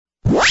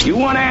You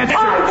want answers?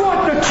 I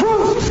want the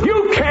truth.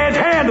 You can't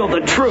handle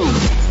the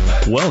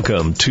truth.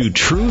 Welcome to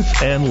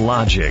Truth and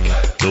Logic,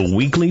 the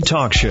weekly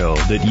talk show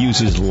that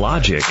uses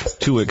logic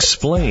to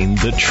explain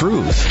the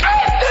truth.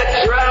 And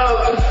the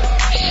truth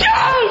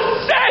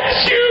shall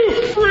set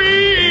you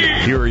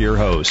free. Here are your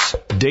hosts,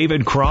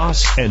 David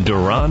Cross and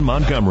Duran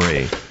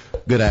Montgomery.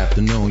 Good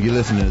afternoon. You're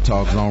listening to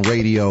Talk Zone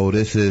Radio.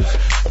 This is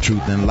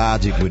Truth and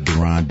Logic with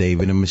Duran,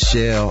 David, and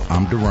Michelle.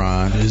 I'm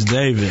Duran. It's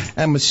David.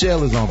 And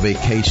Michelle is on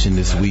vacation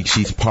this week.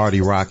 She's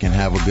party rocking.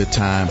 Have a good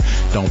time.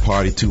 Don't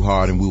party too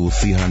hard, and we will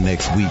see her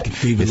next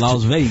week. Even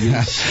Las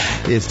Vegas.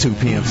 It's 2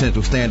 p.m.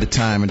 Central Standard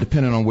Time, and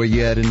depending on where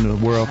you're at in the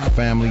world,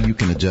 family, you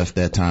can adjust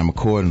that time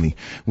accordingly.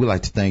 We'd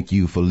like to thank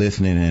you for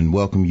listening and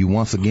welcome you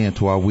once again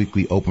to our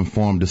weekly open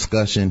forum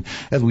discussion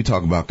as we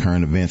talk about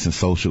current events and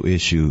social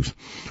issues.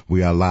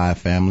 We are live,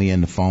 family,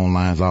 and the phone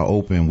lines are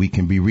open. We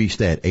can be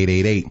reached at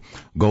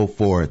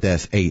 888-GO-FOR-IT.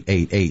 That's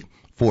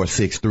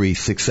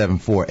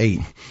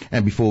 888-463-6748.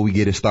 And before we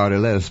get it started,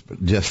 let us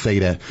just say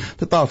that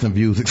the thoughts and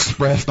views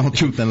expressed on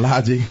Truth and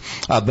Logic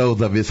are those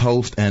of its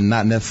host and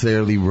not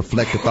necessarily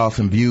reflect the thoughts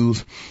and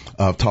views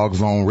of Talk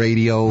Zone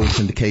Radio,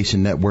 Syndication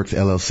Networks,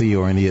 LLC,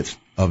 or any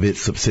of its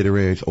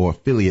subsidiaries or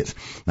affiliates.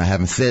 Now,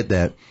 having said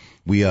that,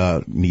 we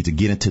need to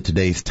get into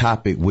today's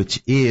topic,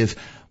 which is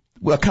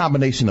a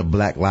combination of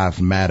Black Lives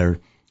Matter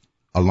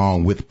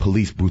along with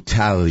police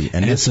brutality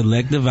and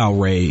selective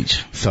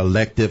outrage.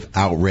 Selective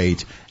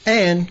outrage.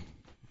 And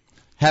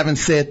having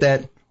said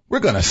that,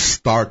 we're going to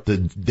start the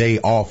day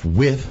off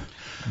with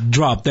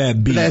drop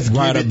that beat. Let's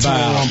right give it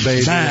about to 'em,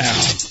 baby. Now.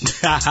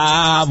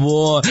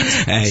 Boy.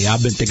 Hey,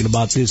 I've been thinking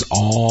about this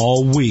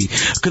all week.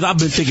 Cause I've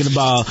been thinking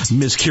about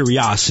Miss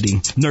Curiosity,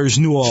 Nurse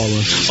New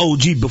Orleans,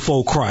 OG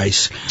Before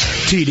Christ,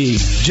 TD,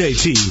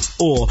 JT,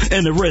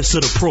 and the rest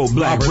of the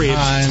pro-black Robert red.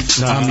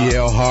 Hines,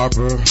 Amiel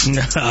Harper.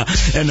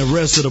 And the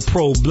rest of the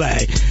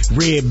pro-black,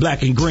 red,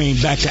 black, and green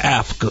back to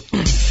Africa.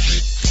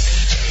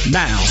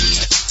 Now,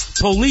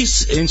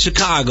 police in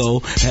Chicago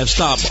have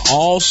stopped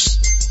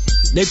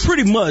they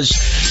pretty much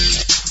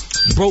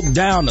broke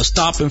down the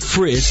stop and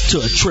frisk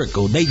to a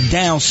trickle. They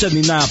down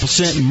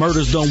 79%.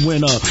 Murders done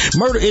went up.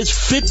 Murder is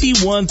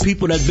 51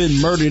 people that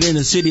been murdered in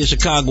the city of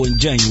Chicago in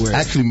January.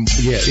 Actually,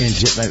 yeah,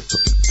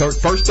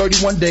 first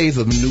 31 days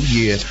of the new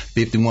year,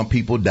 51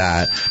 people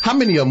died. How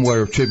many of them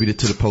were attributed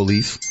to the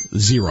police?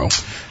 0.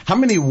 How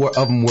many of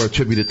them were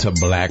attributed to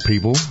black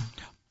people?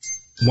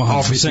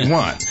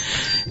 100%.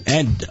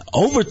 And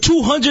over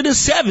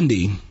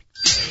 270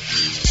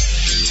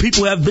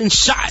 people have been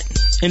shot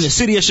in the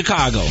city of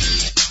Chicago.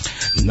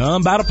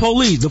 None by the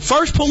police. The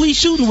first police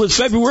shooting was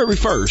February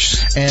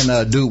 1st. And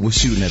a dude was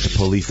shooting at the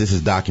police. This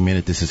is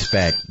documented. This is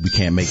fact. We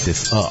can't make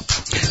this up.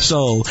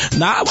 So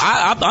now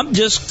I'm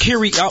just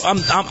curious.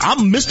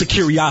 I'm Mr.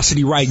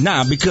 Curiosity right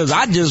now because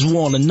I just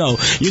want to know.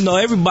 You know,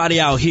 everybody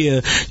out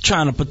here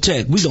trying to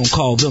protect. We gonna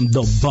call them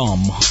the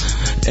bum,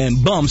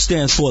 and bum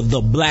stands for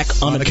the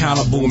black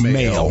unaccountable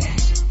male.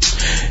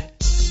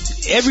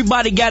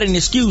 Everybody got an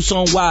excuse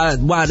on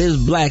why this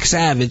black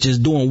savage is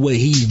doing what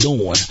he's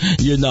doing.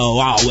 You know,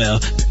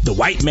 the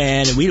white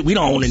man, we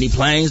don't own any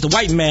planes. The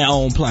white man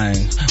own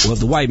planes. Well, if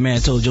the white man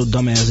told your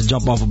dumb ass to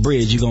jump off a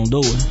bridge, you gonna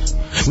do it.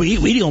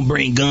 We don't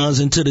bring guns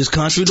into this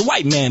country. The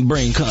white man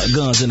bring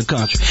guns in the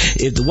country.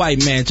 If the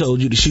white man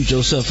told you to shoot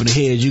yourself in the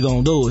head, you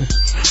gonna do it.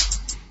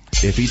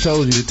 If he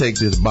told you to take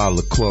this bottle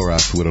of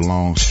Clorox with a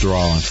long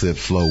straw and sip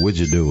slow, would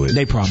you do it?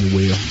 They probably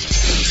will.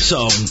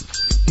 So,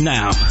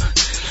 now,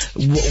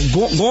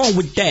 going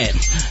with that,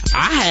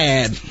 I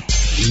had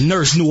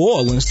Nurse New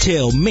Orleans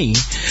tell me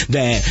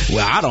that,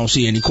 well, I don't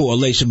see any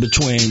correlation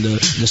between the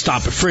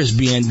stop and frisk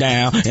being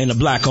down and the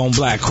black on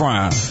black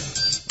crime.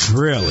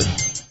 Really?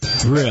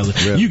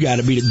 You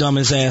gotta be the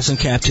dumbest ass in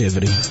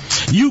captivity.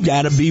 You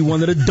gotta be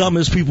one of the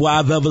dumbest people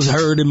I've ever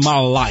heard in my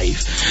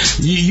life.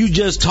 You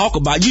just talk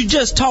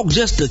just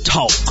to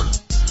talk.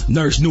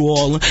 Nurse New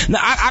Orleans. Now,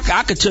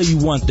 I could tell you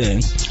one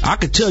thing. I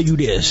could tell you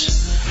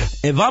this.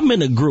 If I'm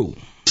in a group,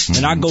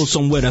 and I go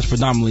somewhere that's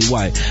predominantly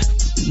white,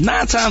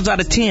 9 times out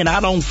of 10, I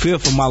don't fear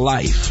for my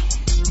life.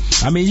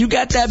 I mean, you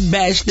got that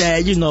batch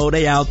that, you know,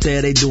 they out there,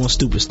 they doing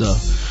stupid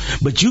stuff.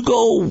 But you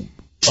go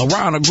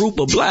around a group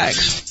of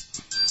blacks,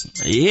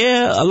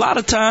 yeah, a lot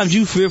of times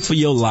you fear for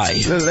your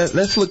life.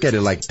 Let's look at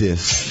it like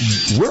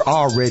this. We're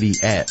already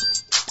at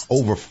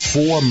over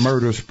 4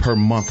 murders per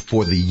month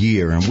for the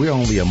year, and we're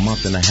only a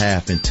month and a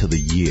half into the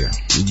year.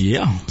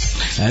 Yeah,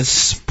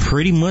 that's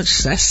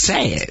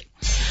sad.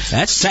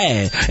 That's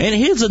sad. And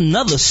here's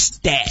another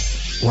stat,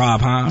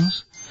 Rob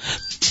Hines.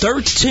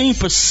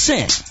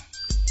 13%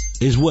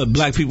 is what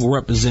black people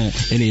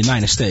represent in the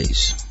United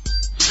States.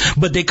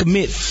 But they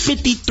commit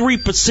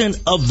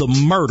 53% of the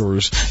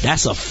murders.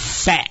 That's a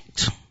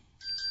fact.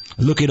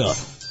 Look it up.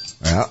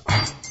 Yeah.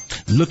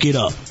 Look it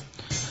up.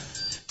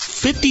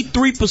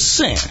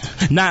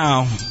 53%.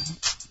 Now,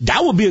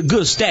 that would be a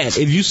good stat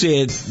if you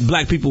said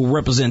black people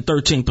represent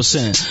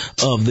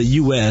 13% of the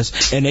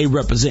U.S. and they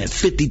represent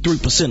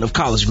 53% of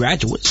college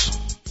graduates.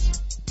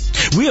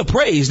 We'll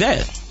praise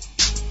that.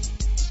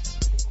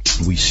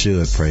 We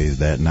should praise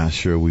that. Not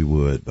sure we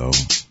would, though.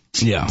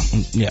 Yeah.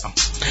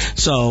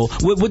 So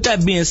with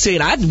that being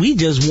said, we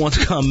just want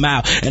to come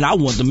out, and I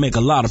want to make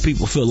a lot of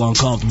people feel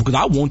uncomfortable because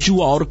I want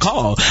you all to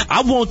call.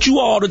 I want you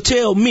all to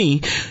tell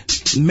me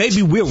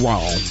maybe we're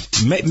wrong.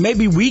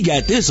 Maybe we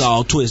got this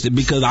all twisted,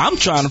 because I'm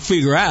trying to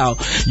figure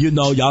out,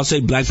 y'all say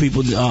black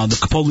people,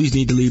 the police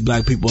need to leave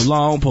black people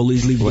alone.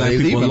 Police leave black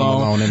people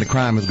alone. And the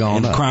crime is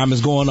going up. The crime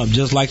is going up,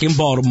 just like in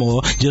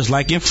Baltimore, just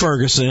like in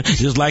Ferguson,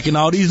 just like in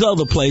all these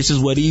other places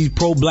where these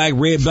pro-black,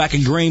 red, black,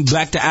 and green,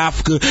 black to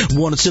Africa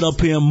want to sit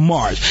up here and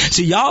march.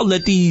 See, y'all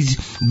let these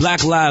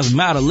Black Lives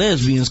Matter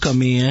lesbians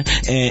come in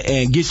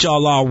and get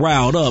y'all all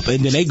riled up, and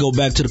then they go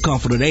back to the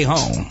comfort of their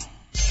home.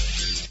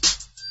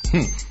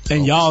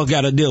 And y'all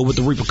got to deal with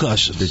the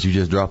repercussions. Did you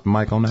just drop the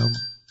mic on that one?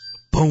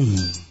 Boom.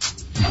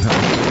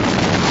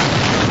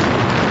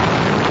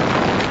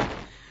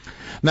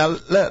 Now,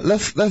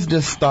 let's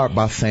just start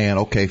by saying,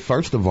 okay,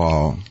 first of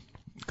all,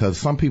 because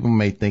some people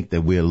may think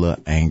that we're a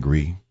little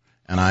angry,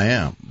 and I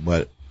am,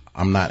 but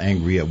I'm not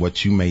angry at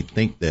what you may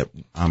think that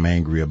I'm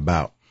angry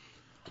about.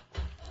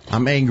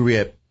 I'm angry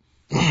at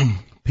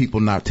people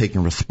not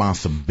taking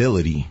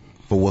responsibility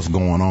for what's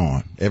going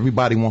on.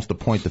 Everybody wants to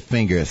point the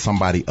finger at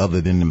somebody other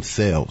than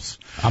themselves.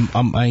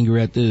 I'm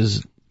angry at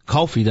this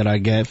coffee that I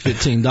got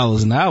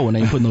 $15 an hour and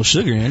they ain't put no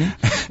sugar in it.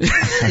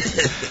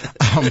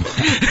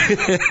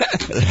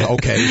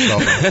 Okay, so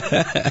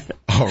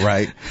all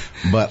right,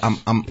 but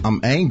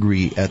I'm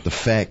angry at the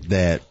fact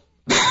that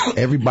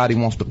everybody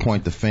wants to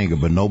point the finger,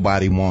 but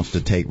nobody wants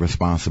to take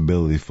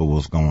responsibility for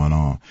what's going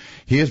on.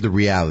 Here's the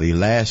reality.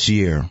 Last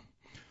year,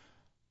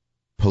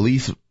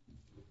 police,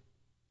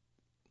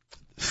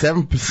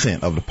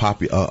 7% of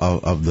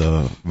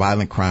the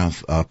violent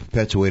crimes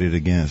perpetuated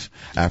against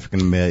African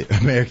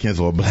Americans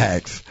or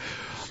blacks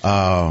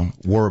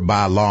were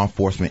by law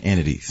enforcement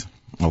entities.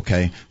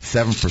 Okay,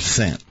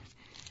 7%.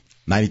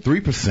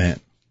 93%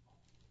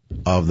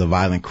 of the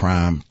violent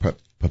crime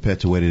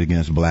perpetuated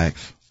against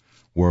blacks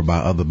were by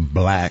other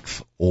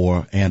blacks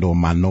or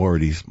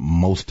minorities,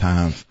 most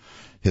times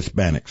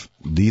Hispanics.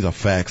 These are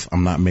facts.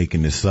 I'm not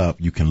making this up.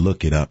 You can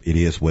look it up. It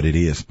is what it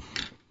is.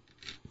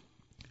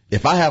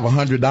 If I have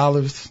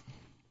 $100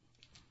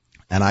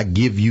 and I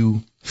give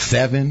you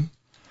 7,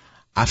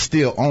 I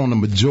still own the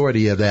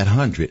majority of that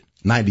 100.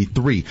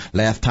 93.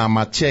 Last time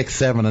I checked,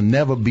 7 will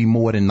never be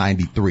more than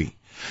 93.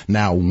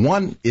 Now,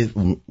 one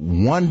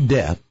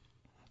death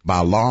by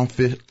a law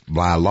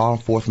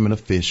enforcement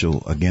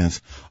official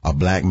against a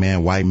black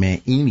man, white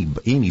man,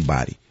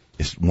 anybody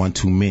is one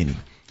too many.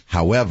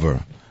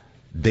 However,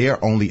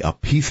 they're only a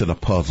piece of the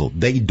puzzle.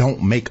 They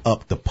don't make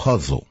up the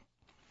puzzle.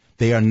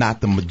 They are not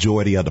the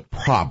majority of the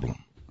problem.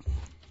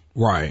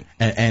 Right.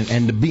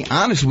 And to be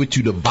honest with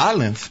you, the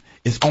violence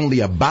is only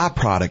a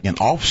byproduct, an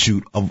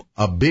offshoot of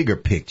a bigger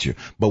picture.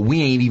 But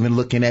we ain't even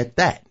looking at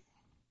that.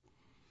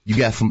 You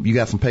got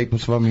some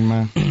papers for me,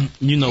 man?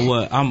 You know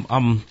what?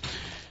 I'm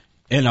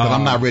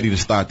not ready to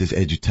start this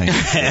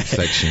edutainment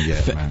section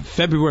yet, man.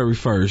 February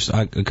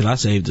 1st, because I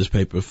saved this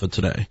paper for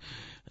today.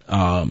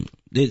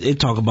 It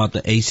talk about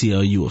the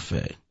ACLU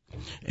effect,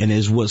 and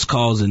it's what's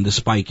causing the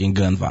spike in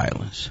gun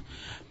violence.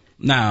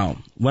 Now,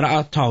 when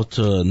I talked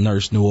to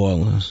Nurse New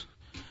Orleans,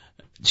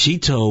 she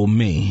told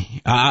me,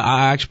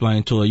 I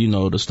explained to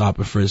her, the stop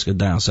and frisk are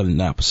down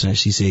 79%.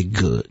 She said,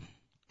 good.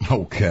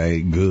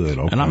 Okay, good.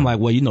 Okay. And I'm like,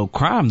 well,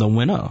 crime done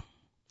went up.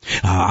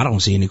 I don't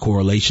see any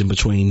correlation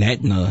between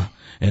that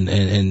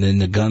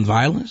and the gun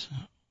violence.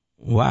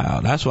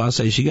 Wow, that's why I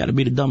say she got to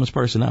be the dumbest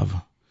person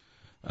ever.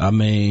 I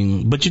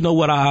mean, but you know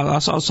what? I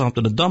saw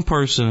something. A dumb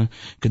person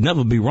could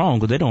never be wrong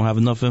because they don't have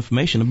enough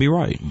information to be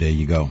right. There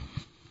you go.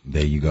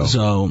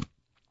 So,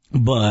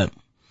 but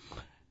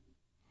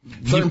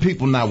certain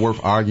people not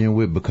worth arguing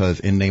with because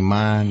in their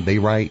mind they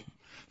right.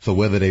 So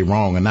whether they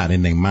wrong or not,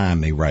 in their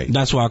mind they right.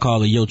 That's why I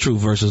call it your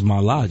truth versus my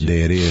logic.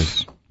 There it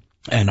is.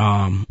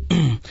 And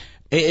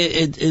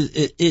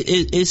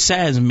it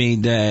saddens me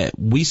that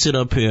we sit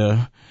up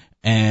here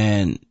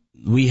and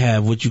we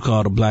have what you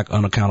call the black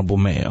unaccountable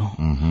male.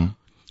 Mm-hmm.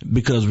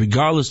 Because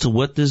regardless to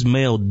what this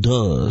male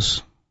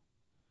does,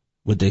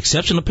 with the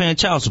exception of paying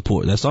child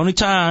support, that's the only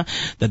time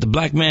that the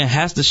black man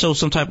has to show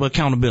some type of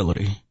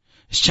accountability.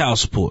 It's child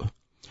support.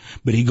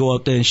 But he go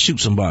out there and shoot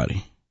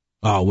somebody.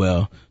 Oh,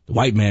 well, the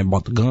white man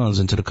brought the guns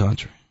into the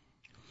country.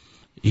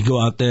 He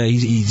go out there,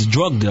 he's a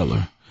drug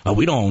dealer.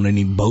 We don't own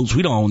any boats.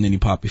 We don't own any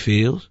poppy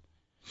fields.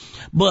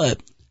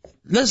 But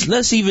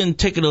let's even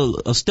take it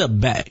a step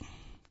back.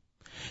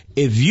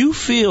 If you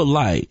feel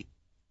like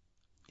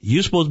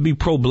you're supposed to be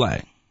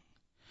pro-black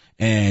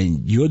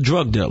and you're a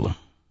drug dealer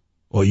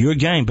or you're a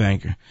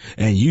gangbanger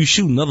and you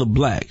shooting other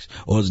blacks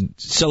or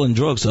selling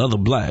drugs to other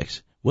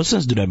blacks, what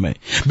sense do that make?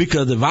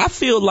 Because if I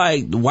feel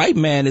like the white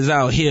man is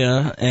out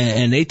here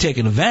and they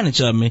taking advantage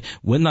of me,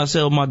 when I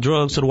sell my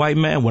drugs to the white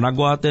man, when I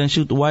go out there and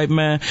shoot the white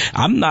man,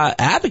 I'm not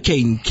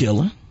advocating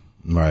killing.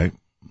 Right.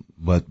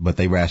 But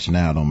they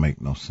rationale don't make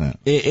no sense.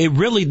 It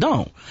really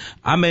don't.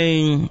 I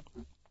mean,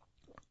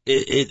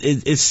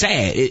 it's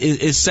sad.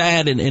 It's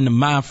sad in the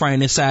mind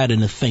frame. It's sad in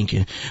the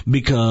thinking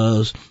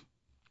because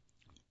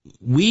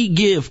we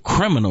give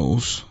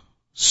criminals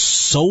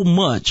so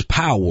much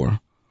power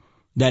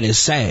that is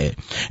sad.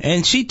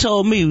 And she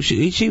told me,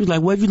 she was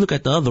like, well, if you look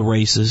at the other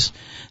races,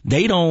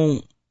 they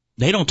don't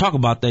talk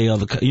about the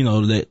other,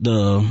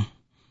 the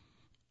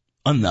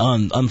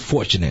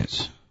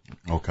unfortunates.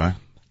 Okay.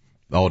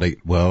 Oh, they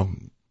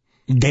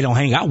don't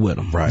hang out with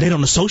them. Right. They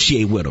don't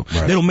associate with them.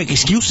 Right. They don't make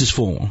excuses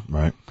for them.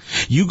 Right.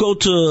 You go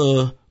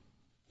to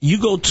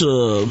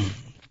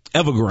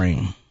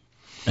Evergreen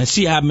and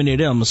see how many of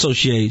them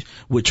associate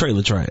with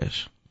trailer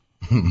trash.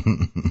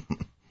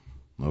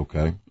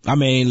 Okay. I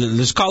mean,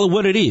 let's call it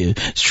what it is.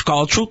 It's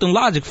called Truth and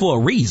Logic for a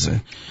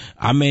reason.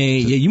 I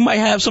mean, yeah, you might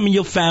have some in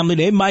your family.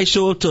 They might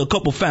show up to a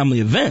couple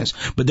family events,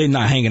 but they're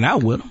not hanging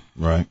out with them.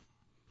 Right.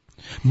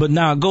 But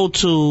now go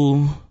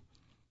to,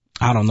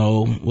 I don't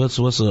know, what's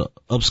a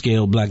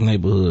upscale black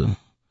neighborhood,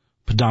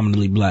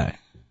 predominantly black?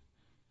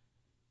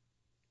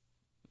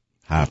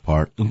 Hyde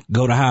Park.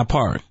 Go to Hyde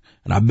Park,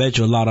 and I bet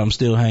you a lot of them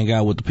still hang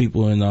out with the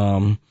people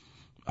in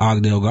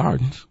Ogdale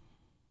Gardens.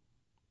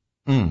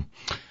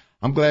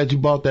 I'm glad you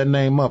brought that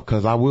name up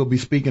because I will be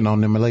speaking on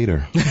them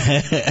later.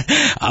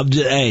 I'm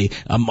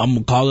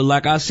gonna call it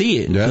like I see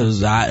it.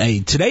 Because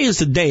today is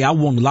the day I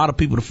want a lot of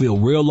people to feel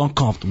real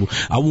uncomfortable.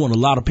 I want a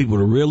lot of people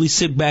to really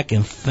sit back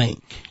and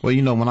think. Well,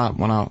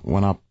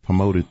 when I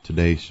promoted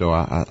today's show,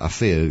 I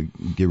said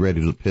get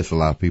ready to piss a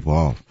lot of people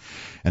off,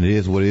 and it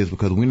is what it is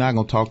because we're not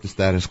gonna talk the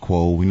status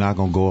quo. We're not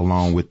gonna go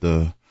along with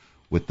the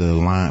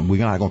line.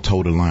 We're not gonna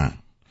toe the line.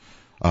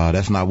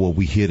 That's not what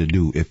we're here to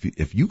do.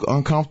 If you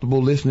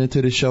uncomfortable listening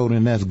to the show,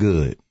 then that's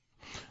good.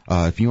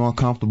 If you're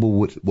uncomfortable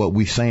with what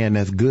we're saying,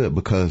 that's good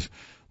because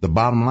the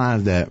bottom line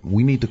is that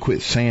we need to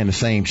quit saying the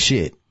same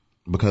shit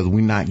because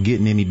we're not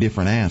getting any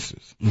different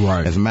answers.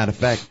 Right. As a matter of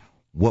fact,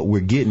 what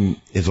we're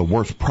getting is a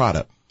worse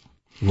product.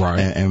 Right.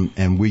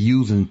 And we're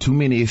using too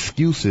many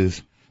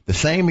excuses, the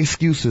same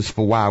excuses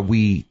for why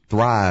we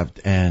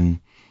thrived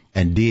and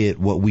did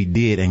what we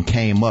did and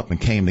came up and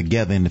came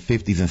together in the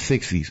 50s and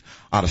 60s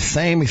are the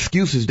same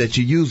excuses that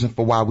you're using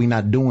for why we're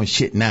not doing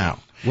shit now.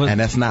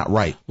 And that's not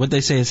right. What they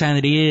say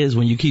insanity is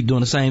when you keep doing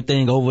the same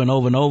thing over and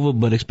over and over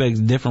but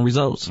expect different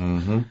results.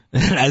 Mm-hmm.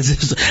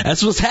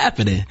 That's what's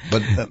happening.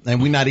 But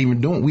and we're not even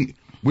doing,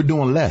 we're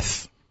doing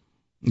less.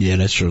 Yeah,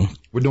 that's true.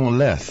 We're doing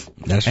less.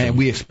 That's true. And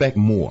we expect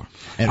more.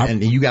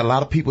 And you got a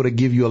lot of people that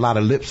give you a lot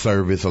of lip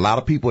service, a lot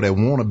of people that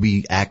want to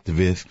be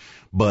activists,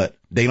 but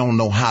they don't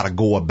know how to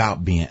go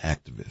about being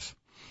activists.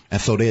 And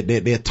so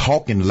they're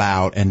talking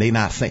loud and they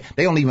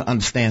don't even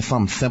understand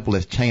something simple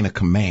as chain of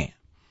command.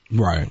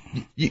 Right.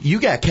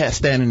 You got cats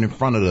standing in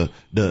front of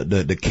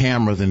the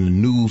cameras and the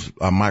news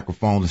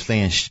microphones and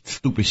saying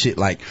stupid shit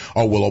like,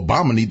 oh, well,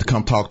 Obama need to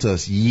come talk to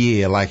us.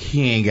 Yeah, like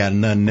he ain't got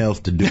nothing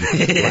else to do.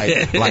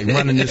 like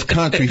running this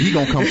country, he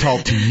gonna come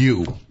talk to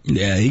you.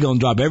 Yeah, he gonna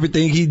drop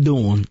everything he's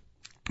doing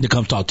to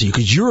come talk to you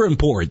because you're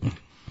important.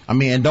 I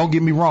mean, and don't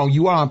get me wrong,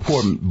 you are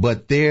important,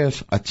 but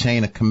there's a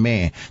chain of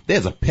command.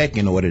 There's a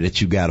pecking order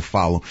that you got to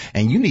follow,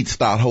 and you need to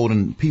start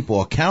holding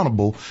people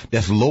accountable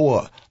that's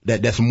lower,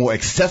 that's more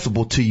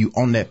accessible to you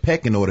on that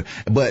pecking order.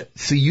 But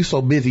see, you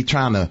so busy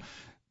trying to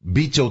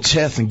beat your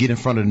chest and get in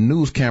front of the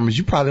news cameras,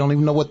 you probably don't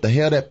even know what the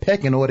hell that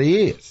pecking order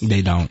is.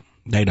 They don't.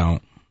 But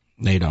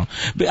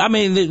I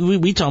mean,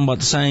 we talking about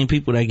the same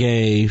people that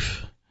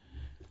gave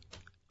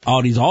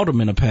all these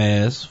aldermen a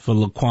pass for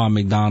Laquan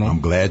McDonald.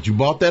 I'm glad you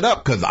brought that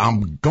up because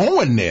I'm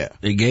going there.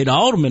 They gave the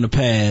aldermen a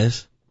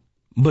pass,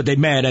 but they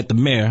mad at the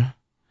mayor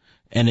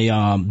and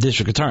the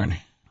district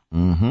attorney.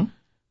 Mm-hmm.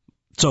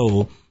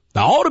 So the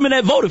aldermen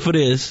that voted for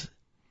this,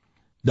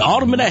 the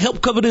aldermen that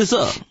helped cover this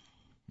up,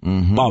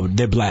 oh,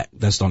 they're black.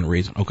 That's the only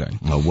reason. Okay.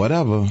 Well,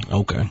 whatever.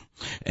 Okay.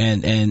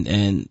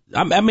 And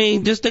I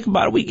mean, just think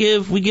about it. We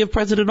give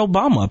President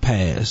Obama a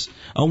pass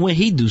on when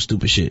he do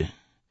stupid shit.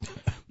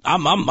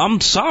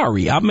 I'm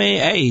sorry. I mean,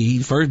 hey,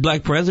 he's first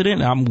black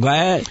president. I'm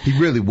glad. He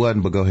really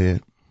wasn't, but go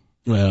ahead.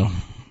 Well.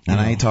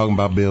 And I ain't talking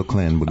about Bill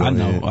Clinton, but go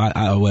ahead.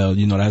 I know. Well,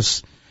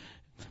 that's,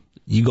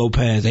 you go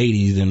past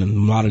 80s and a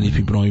lot of these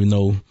people don't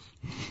even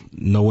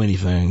know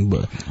anything,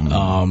 but,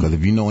 because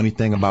if you know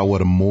anything about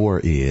what a Moor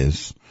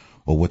is,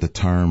 or what the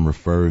term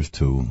refers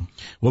to.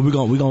 Well,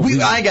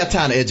 I ain't got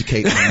time to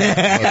educate on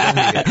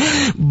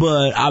that.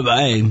 But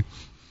hey,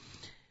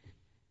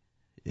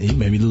 you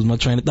made me lose my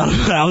train of thought.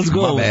 I was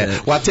going. My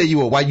bad. Well, I tell you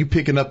what, why you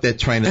picking up that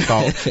train of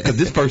thought? Because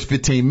this first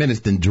 15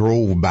 minutes then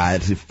drove by,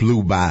 it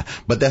flew by.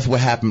 But that's what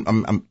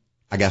happened.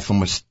 I got so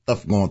much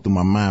stuff going through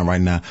my mind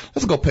right now.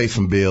 Let's go pay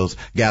some bills,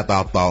 gather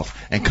our thoughts,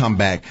 and come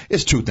back.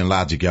 It's Truth and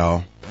Logic,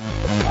 y'all.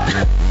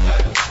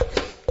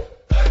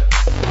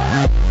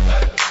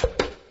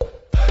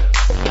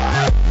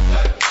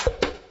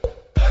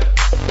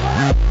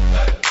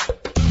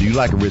 Do you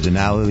like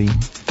originality?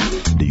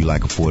 Do you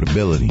like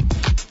affordability?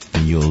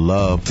 Then you'll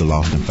love the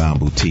Lost and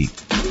Found Boutique.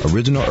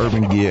 Original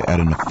urban gear at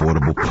an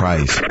affordable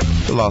price.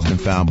 The Lost and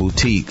Found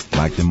Boutique.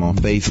 Like them on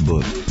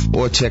Facebook.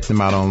 Or check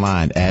them out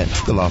online at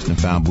The Lost and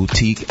Found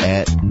Boutique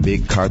at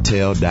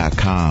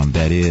BigCartel.com.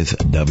 That is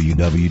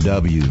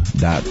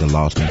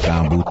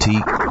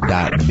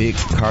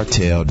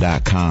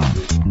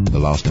www.thelostandfoundboutique.bigcartel.com. The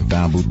Lost and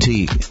Found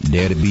Boutique.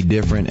 Dare to be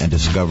different and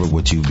discover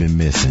what you've been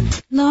missing.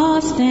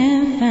 Lost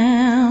and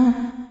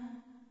found.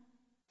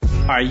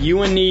 Are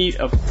you in need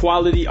of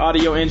quality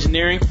audio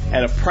engineering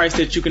at a price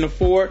that you can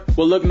afford?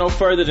 Well, look no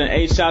further than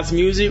 8 Shots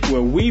Music,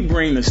 where we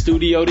bring the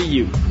studio to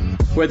you.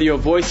 Whether you're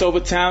a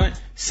voiceover talent,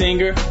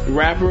 singer,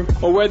 rapper,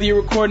 or whether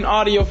you're recording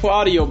audio for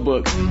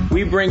audiobooks,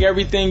 we bring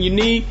everything you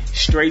need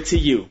straight to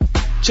you.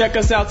 Check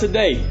us out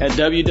today at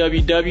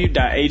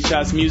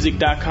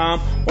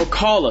www.8shotsmusic.com or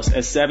call us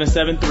at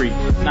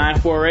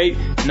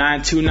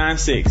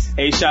 773-948-9296.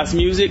 8 Shots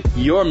Music,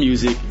 your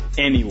music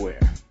anywhere.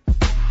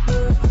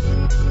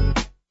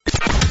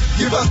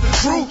 Give us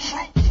the truth.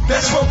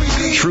 That's what we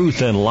need.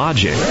 Truth and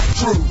Logic.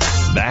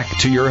 Truth. Back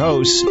to your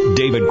hosts,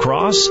 David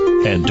Cross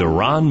and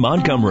Deron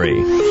Montgomery.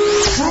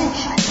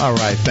 All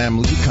right,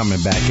 family, we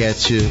coming back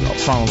at you.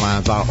 Phone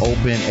lines are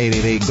open.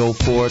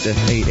 888-GO-FOR-IT.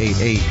 That's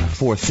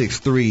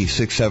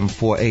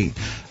 888-463-6748.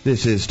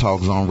 This is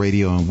Talk Zone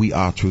Radio, and we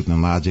are Truth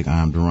and Logic.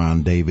 I'm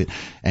Deron David,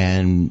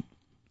 and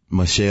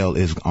Michelle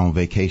is on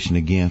vacation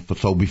again.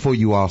 So before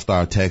you all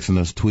start texting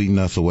us, tweeting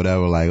us, or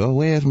whatever, like, oh,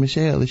 where's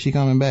Michelle? Is she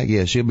coming back?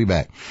 Yeah, she'll be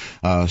back.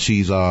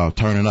 She's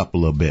turning up a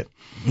little bit.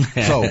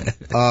 So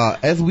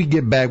as we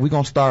get back, we're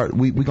gonna start.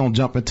 We're gonna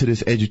jump into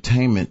this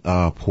edutainment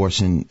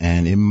portion,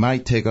 and it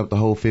might take up the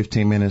whole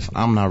 15 minutes.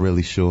 I'm not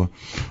really sure,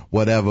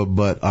 whatever.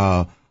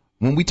 But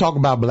when we talk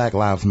about Black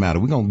Lives Matter,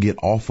 we're gonna get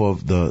off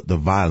of the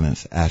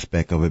violence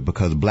aspect of it,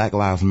 because Black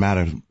Lives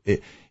Matter,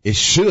 it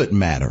should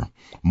matter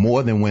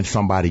more than when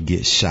somebody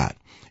gets shot.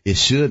 It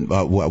should,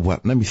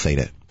 let me say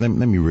that. Let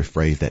me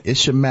rephrase that. It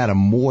should matter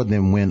more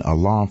than when a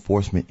law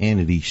enforcement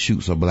entity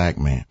shoots a black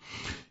man.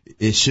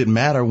 It should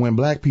matter when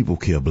black people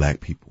kill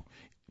black people.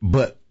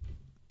 But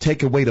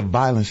take away the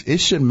violence, it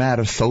should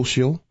matter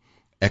social,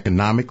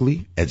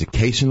 economically,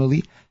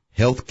 educationally,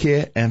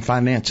 healthcare, and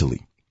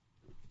financially.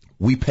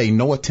 We pay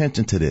no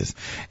attention to this.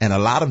 And a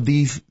lot of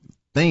these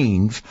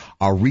things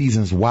are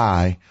reasons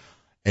why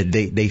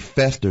they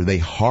fester, they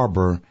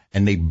harbor,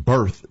 and they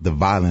birth the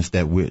violence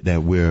that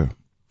we're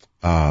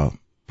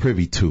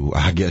privy to,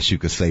 I guess you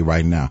could say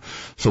right now.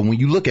 So when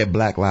you look at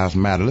Black Lives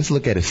Matter, let's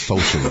look at it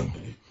socially.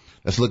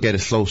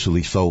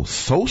 So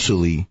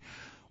socially,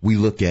 we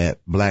look at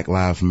Black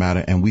Lives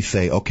Matter and we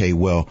say, okay,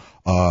 well,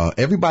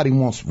 everybody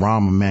wants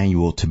Rahm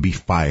Emanuel to be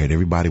fired.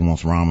 Everybody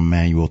wants Rahm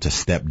Emanuel to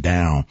step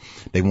down.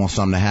 They want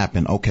something to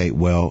happen. Okay,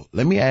 well,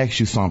 let me ask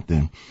you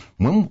something.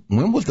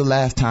 When was the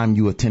last time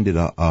you attended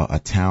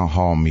a town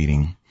hall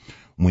meeting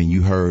when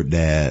you heard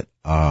that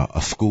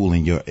a school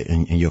in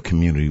your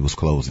community was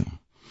closing?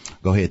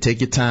 Go ahead, take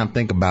your time,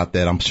 think about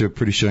that. I'm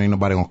pretty sure ain't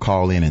nobody gonna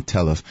call in and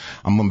tell us.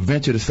 I'm gonna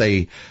venture to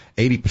say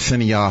 80%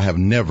 of y'all have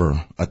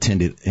never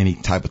attended any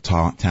type of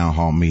town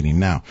hall meeting.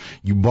 Now,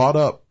 you brought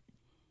up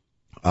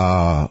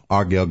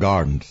Argyle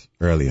Gardens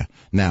earlier.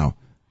 Now,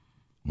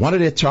 one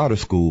of their charter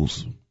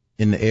schools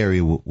in the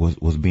area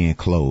was being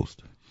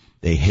closed.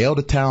 They held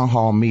a town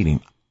hall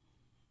meeting.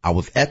 I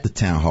was at the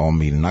town hall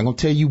meeting. I'm not going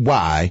to tell you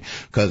why,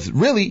 because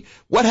really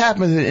what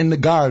happens in the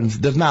gardens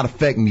does not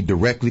affect me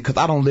directly, because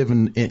I don't live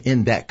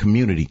in that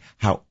community.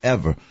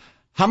 However,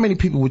 how many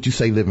people would you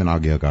say live in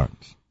Argyle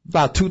Gardens?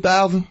 About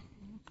 2,000? I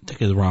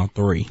think it's around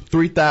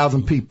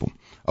 3,000 people.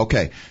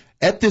 Okay.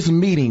 At this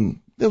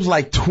meeting, there was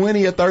like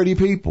 20 or 30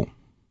 people.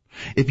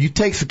 If you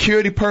take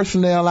security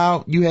personnel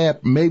out, you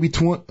have maybe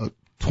 15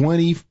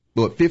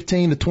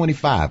 to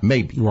 25,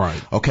 maybe.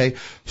 Right. Okay.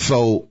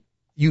 So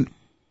you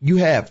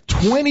have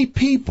 20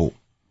 people,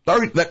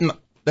 30,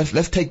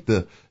 let's take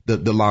the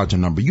larger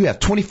number. You have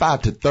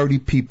 25 to 30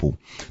 people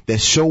that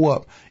show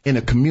up in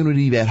a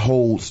community that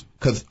holds,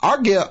 because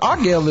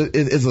Argyle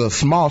is a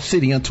small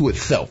city unto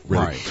itself,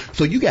 really. Right.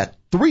 So you got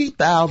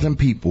 3,000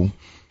 people,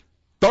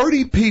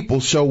 30 people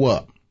show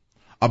up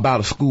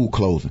about a school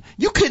closing.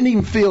 You couldn't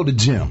even fill the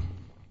gym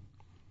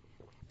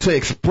to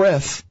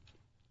express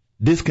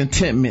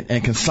discontentment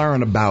and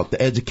concern about the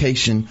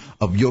education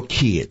of your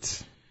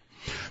kids.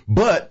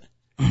 But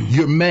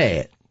you're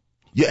mad.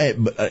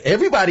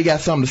 Everybody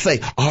got something to say.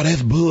 Oh,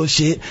 that's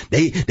bullshit.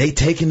 They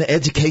taking the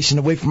education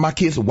away from my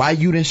kids. Why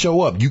you didn't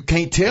show up? You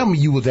can't tell me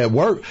you was at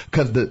work,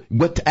 because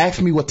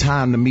ask me what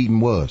time the meeting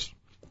was.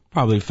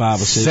 Probably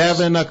 5 or 6.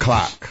 7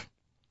 o'clock.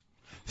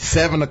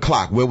 7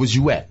 o'clock. Where was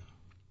you at?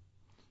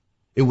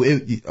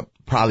 It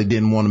probably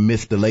didn't want to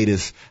miss the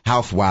latest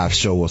Housewives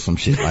show or some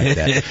shit like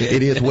that.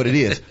 It is what it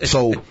is.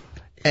 So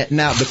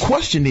now the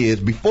question is,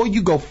 before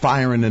you go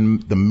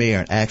firing the mayor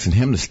and asking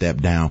him to step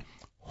down,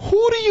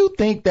 who do you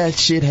think that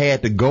shit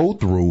had to go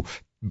through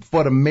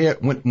for the mayor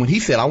when he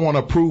said, I want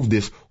to approve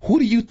this? Who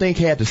do you think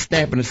had to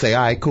stamp it and say,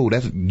 all right, cool,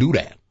 let's do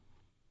that?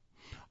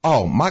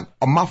 Oh, my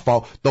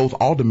fault. Those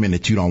aldermen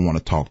that you don't want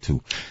to talk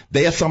to.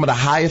 They are some of the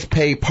highest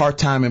paid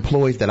part-time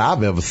employees that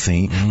I've ever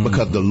seen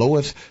because the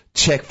lowest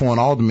check for an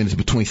alderman is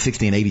between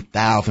 60 and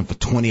 80,000 for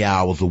 20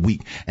 hours a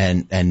week.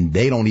 And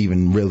they don't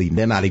even really,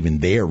 they're not even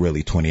there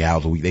really 20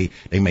 hours a week.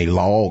 They may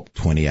log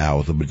 20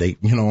 hours, but they,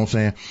 you know what I'm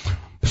saying?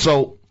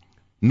 So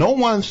no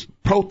one's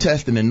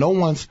protesting and no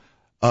one's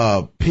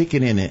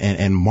picketing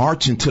and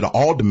marching to the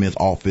alderman's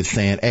office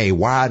saying, "Hey,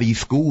 why are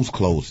these schools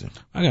closing?"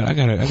 I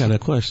got a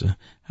question.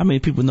 How many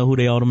people know who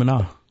they aldermen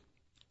are?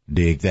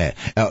 Dig that.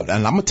 And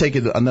I'm gonna take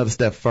it another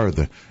step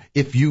further.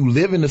 If you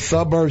live in the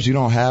suburbs, you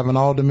don't have an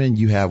alderman.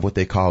 You have what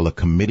they call a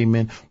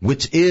committeeman,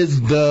 which is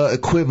the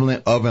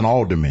equivalent of an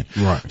alderman.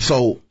 Right.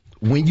 So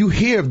when you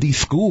hear of these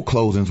school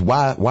closings,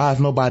 why is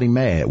nobody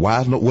mad?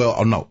 Why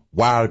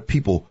are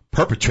people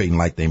perpetrating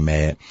like they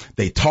mad?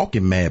 They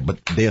talking mad, but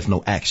there's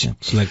no action.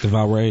 Selective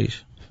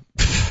outrage.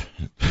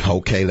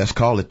 Okay, let's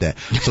call it that.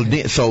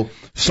 So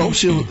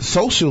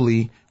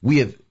socially, we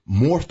have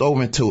morphed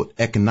over into it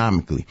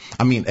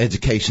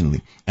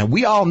educationally. And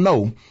we all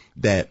know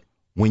that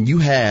when you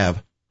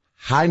have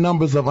high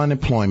numbers of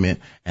unemployment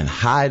and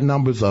high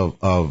numbers of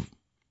a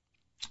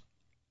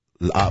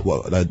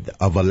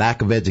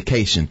lack of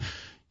education,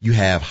 you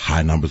have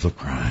high numbers of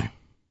crime,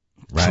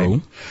 right?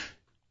 True.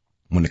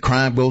 When the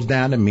crime goes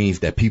down, that means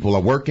that people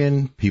are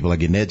working, people are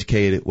getting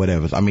educated,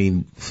 whatever. I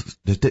mean,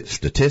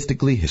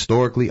 statistically,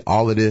 historically,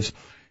 all of this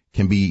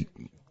can be,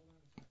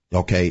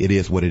 okay, it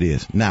is what it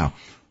is. Now,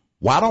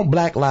 why don't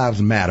Black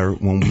Lives Matter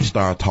when we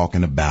start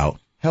talking about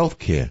health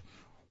care?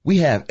 We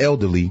have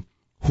elderly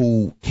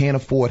who can't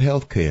afford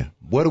health care.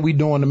 What are we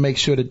doing to make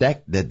sure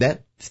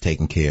that's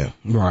taken care of?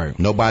 Right.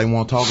 Nobody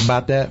want to talk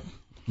about that?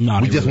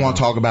 We just want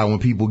to talk about when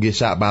people get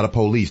shot by the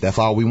police. That's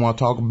all we want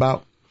to talk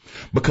about?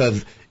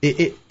 Because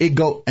it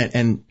go,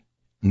 and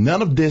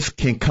none of this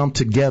can come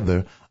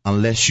together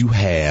unless you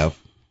have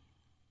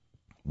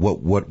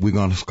what we're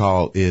going to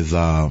call is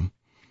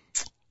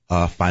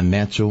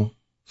financial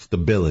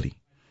stability.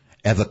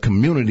 As a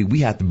community,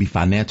 we have to be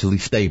financially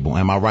stable.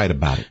 Am I right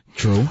about it?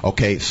 True.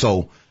 Okay,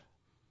 so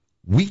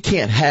we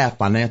can't have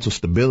financial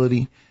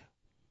stability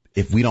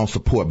if we don't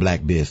support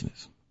black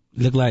business.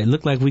 Look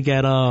like we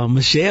got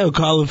Michelle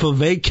calling for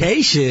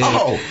vacation.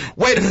 Oh,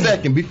 wait a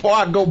second. Before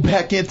I go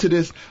back into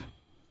this,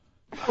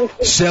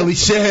 Shelly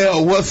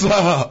Shell, what's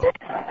up?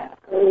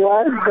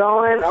 What's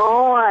going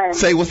on?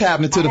 Say what's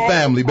happening to the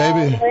family,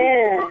 baby.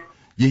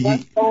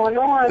 What's going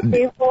on,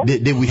 people?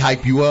 Did we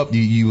hype you up?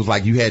 You was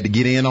like you had to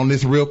get in on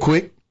this real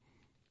quick?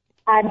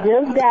 I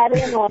just got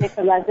in on it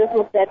because I just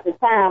looked at the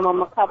time.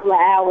 I'm a couple of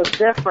hours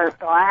different,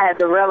 so I had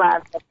to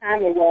realize what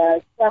time it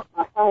was. Plus,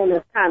 my phone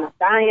is kind of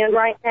dying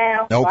right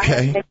now. So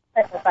okay.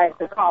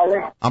 To call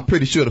in. I'm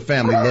pretty sure the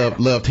family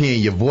loved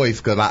hearing your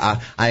voice because I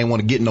ain't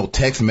want to get no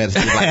text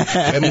messages like,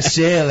 "Hey,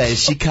 Michelle,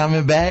 is she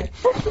coming back?"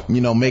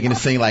 You know, making it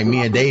seem like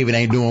me and David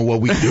ain't doing what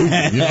we do.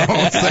 You know what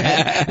I'm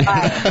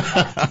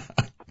saying?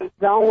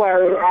 Don't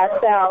worry, I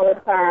shall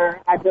return.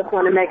 I just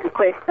want to make a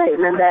quick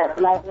statement that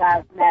Black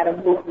Lives Matter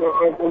movement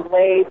is a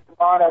way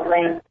broader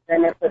range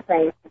than it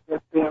pertains to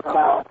just being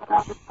about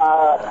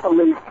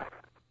police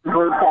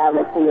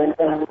brutality and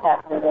things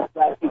happening with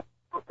black people.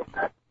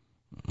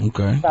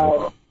 Okay.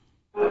 So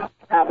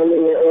I believe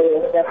it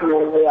is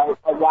definitely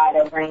a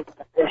wider range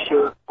of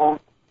issues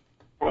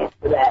thanks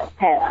to that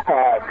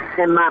hashtag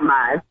in my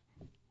mind.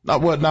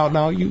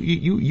 No,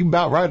 you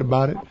about right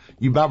about it.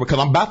 Because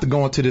I'm about to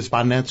go into this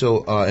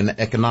financial and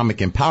economic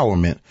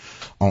empowerment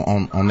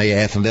on their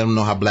ass and let them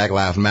know how Black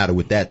Lives Matter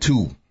with that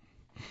too.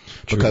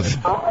 Because,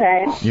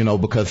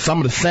 because some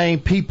of the same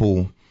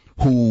people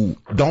who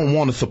don't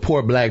want to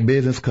support black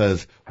business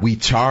because we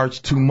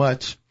charge too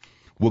much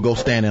will go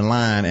stand in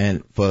line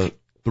and for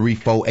 3,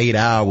 4, 8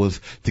 hours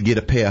to get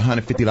a pair of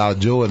 $150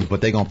 Jordans, but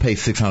they're going to pay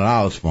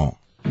 $600 for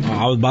them.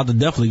 I was about to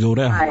definitely go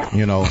there.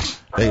 You know,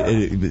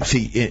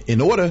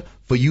 in order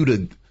for you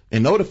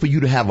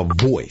to have a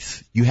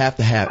voice, you have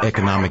to have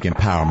economic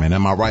empowerment.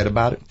 Am I right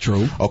about it?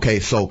 True.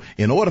 Okay, so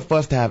in order for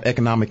us to have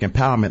economic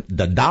empowerment,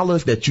 the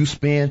dollars that you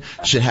spend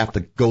should have to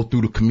go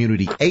through the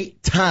community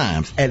 8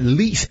 times, at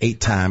least 8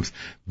 times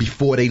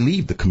before they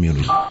leave the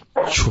community.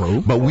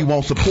 True. But we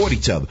won't support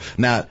each other.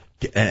 Now,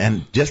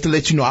 and just to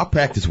let you know, I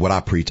practice what I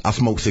preach. I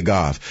smoke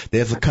cigars.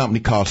 There's a company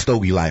called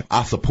Stogie Life.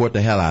 I support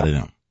the hell out of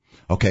them.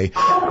 Okay,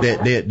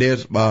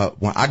 there's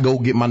when I go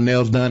get my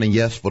nails done, and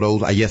yes, for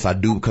those, yes, I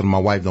do because my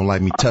wife don't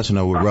like me touching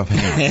her with rough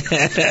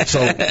hands. So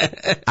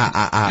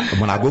I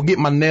when I go get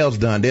my nails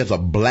done, there's a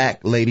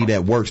black lady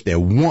that works there.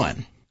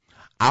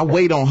 I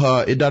wait on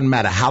her. It doesn't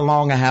matter how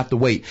long I have to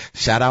wait.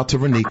 Shout out to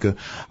Renika.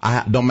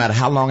 Don't matter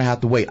how long I have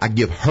to wait. I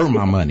give her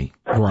my money.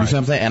 Right. You see what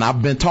I'm saying? And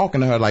I've been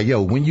talking to her like,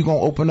 yo, when you gonna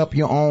open up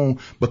your own?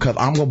 Because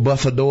I'm gonna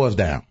bust her doors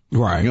down.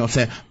 Right. You know what I'm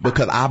saying?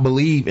 Because I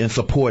believe in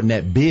supporting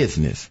that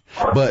business.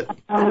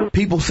 But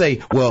people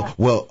say,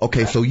 well,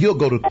 okay, so you'll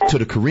go to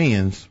the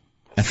Koreans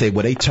and say,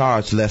 well, they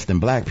charge less than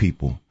black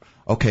people.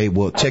 Okay,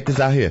 well, check this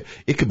out here.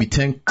 It could be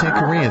 10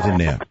 Koreans in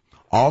there.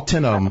 All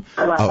 10 of them,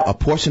 a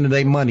portion of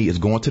their money is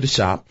going to the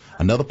shop.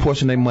 Another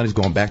portion of their money is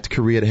going back to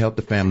Korea to help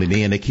the family.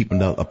 Then they keep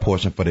a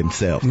portion for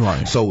themselves.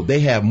 Right. So they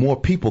have more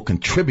people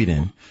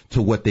contributing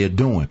to what they're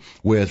doing.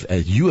 Whereas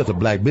as a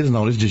black business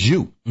owner, it's just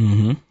you.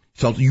 Mm-hmm.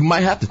 So you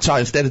might have to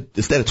charge instead of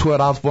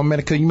 $12 for a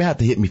Medicare, you may have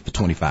to hit me for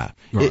 $25.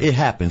 Right. It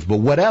happens. But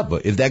whatever,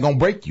 is that going to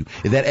break you?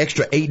 Is that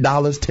extra $8,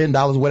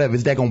 $10, whatever,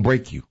 is that going to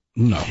break you?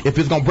 No. If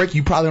it's going to break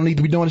you, you probably don't need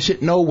to be doing the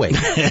shit. No way.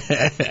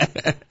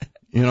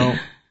 You know?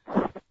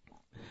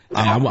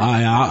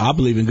 I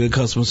believe in good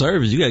customer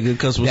service. You got good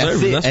customer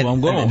service. That's where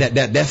I'm going.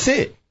 That's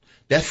it.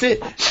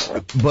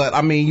 But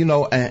I mean, you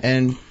know,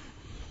 and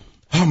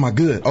oh my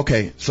good.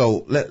 Okay,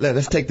 so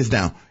let's take this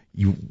down.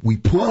 We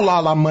pool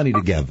all our money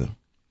together.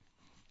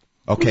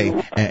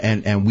 Okay,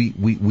 and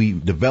we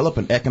develop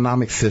an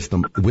economic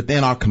system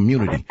within our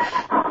community.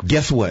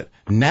 Guess what?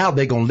 Now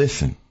they're gonna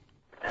listen.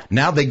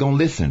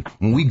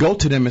 When we go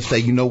to them and say,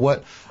 you know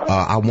what,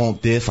 I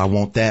want this, I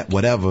want that,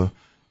 whatever.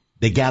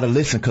 They gotta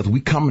listen because we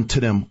coming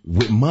to them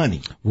with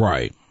money.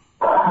 Right.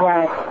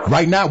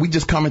 Right now, we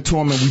just coming to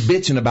them and we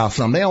bitching about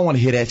something. They don't want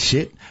to hear that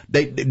shit.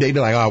 They be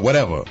like, oh,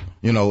 whatever,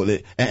 you know.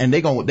 And they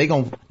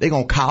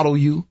gonna coddle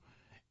you,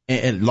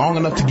 and long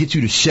enough to get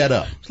you to shut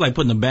up. It's like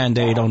putting a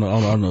Band-Aid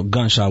on a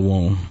gunshot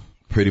wound.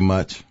 Pretty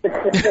much.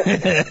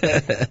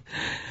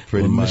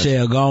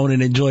 Michelle, go on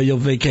and enjoy your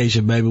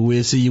vacation, baby.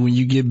 We'll see you when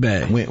you get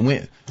back.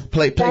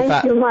 Play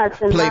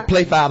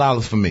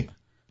 $5 for me.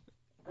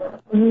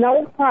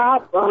 No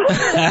problem.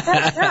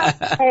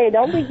 Hey,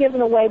 don't be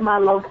giving away my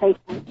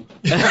location.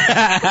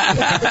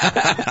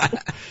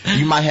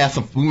 We might have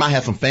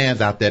some fans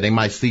out there. They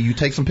might see you.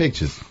 Take some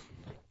pictures.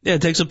 Yeah,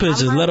 take some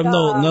pictures. Let them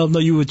know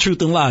you with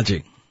Truth and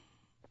Logic.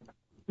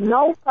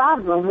 No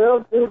problem.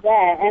 We'll do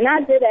that. And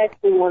I did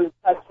actually want to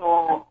touch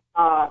on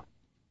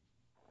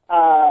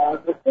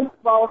the Super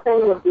Bowl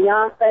thing with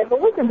Beyonce, but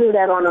we can do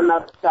that on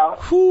another show.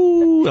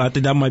 Whew, I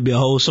think that might be a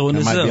whole show in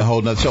itself. That might be a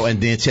whole nother show.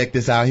 And then check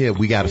this out here.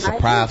 We got a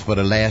surprise for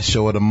the last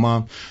show of the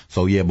month.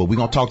 So yeah, but we're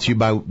going to talk to you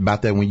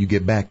about that when you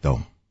get back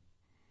though.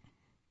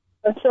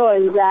 For sure,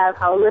 you guys.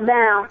 Hold it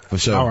down. For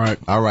sure.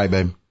 All right,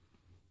 baby.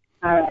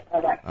 All right.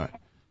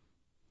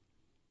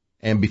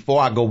 And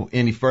before I go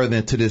any further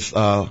into this,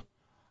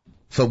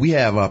 so we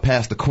have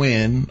Pastor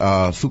Quinn,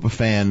 super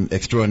fan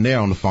extraordinaire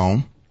on the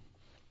phone.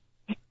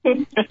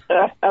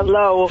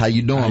 Hello. How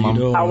you doing,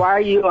 Mom? How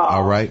are you all?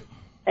 All right.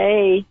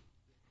 Hey.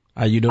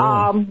 How you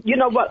doing? You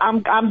know what?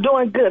 I'm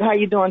doing good. How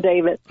you doing,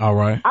 David? All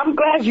right. I'm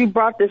glad you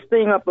brought this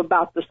thing up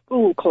about the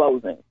school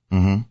closing.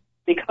 Mm-hmm.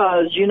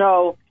 Because, you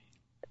know,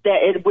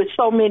 that with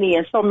so many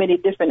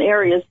different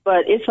areas,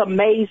 but it's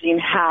amazing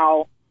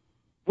how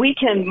we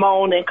can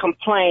moan and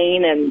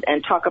complain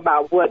and talk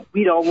about what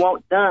we don't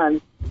want done.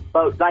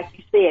 But like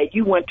you said,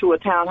 you went to a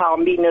town hall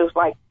meeting, it was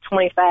like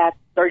 25,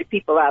 30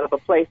 people out of a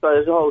place, so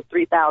there's a whole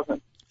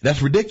 3,000.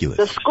 That's ridiculous.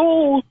 The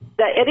school,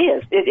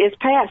 it's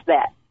past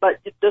that. But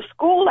the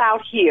school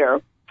out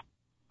here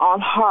on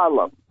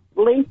Harlem,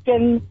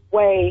 Lincoln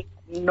Way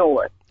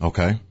North.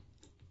 Okay.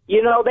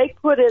 You know, they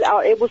put it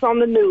out, it was on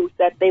the news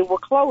that they were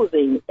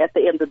closing at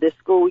the end of this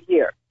school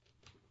year.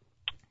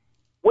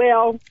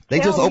 Well, they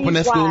just opened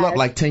that school up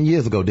like 10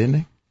 years ago, didn't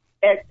they?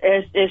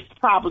 It's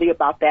probably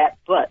about that.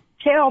 But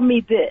tell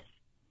me this.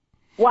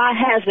 Why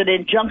has an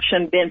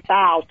injunction been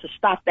filed to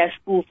stop that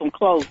school from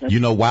closing? You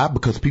know why?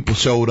 Because people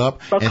showed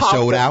up and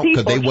showed out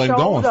because they wasn't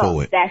going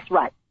for it. That's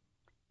right.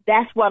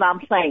 That's what I'm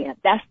saying.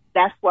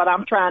 That's what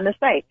I'm trying to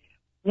say.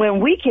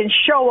 When we can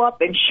show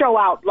up and show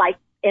out like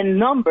in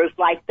numbers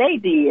like they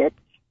did,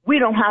 we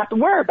don't have to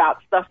worry about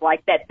stuff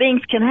like that.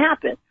 Things can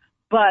happen.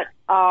 But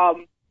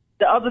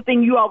the other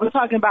thing you all were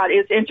talking about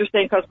is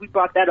interesting because we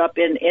brought that up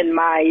in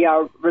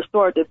my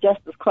restorative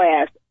justice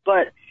class.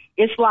 But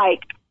it's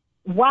like,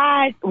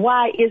 why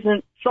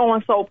isn't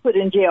so-and-so put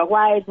in jail?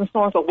 Why isn't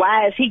so-and-so?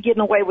 Why is he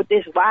getting away with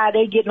this? Why are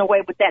they getting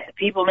away with that? The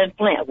people in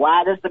Flint.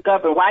 Why does the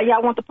governor? Why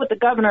y'all want to put the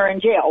governor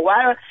in jail?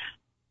 Why?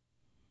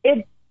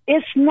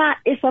 It's not.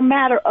 It's a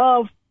matter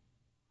of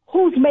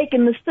who's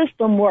making the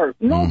system work.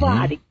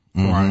 Nobody.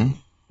 Mm-hmm.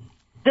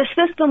 The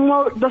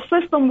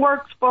system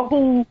works for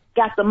who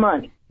got the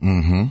money.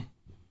 Mm-hmm.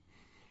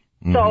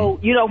 So,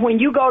 you know, when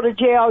you go to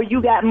jail,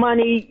 you got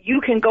money,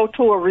 you can go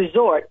to a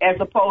resort as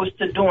opposed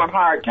to doing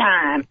hard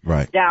time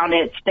down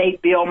at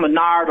Stateville,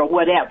 Menard, or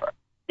whatever.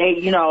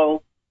 They,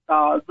 look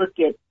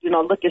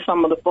at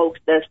some of the folks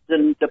that's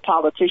the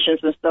politicians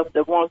and stuff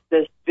that's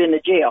been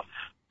to jail.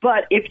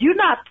 But if you're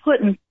not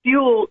putting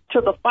fuel to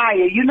the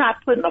fire, you're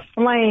not putting a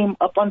flame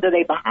up under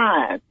their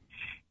behind.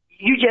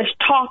 You just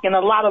talking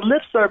a lot of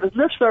lip service.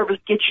 Lip service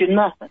gets you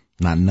nothing.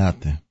 Not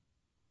nothing.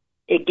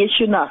 It gets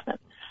you nothing.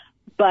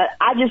 But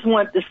I just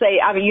wanted to say,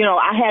 I mean,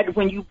 I had,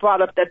 when you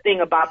brought up that thing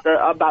about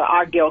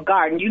Argyle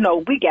Garden,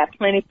 we got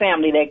plenty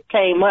family that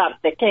came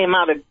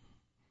out of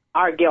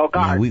Argyle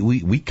Garden. Yeah,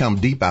 we come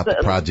deep out the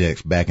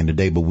projects back in the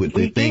day, but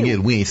the thing is,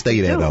 we ain't stay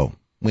there though.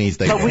 We ain't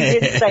stay there. No, we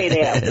didn't stay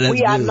there.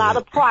 We are not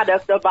a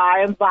product of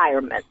our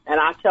environment. And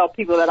I tell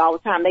people that all the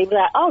time. They be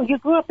like, oh, you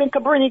grew up in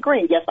Cabrini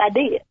Green. Yes, I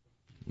did.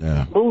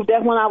 Yeah. Moved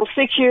there when I was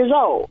 6 years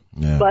old.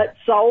 Yeah. But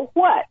so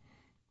what?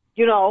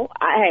 You know,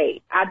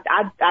 I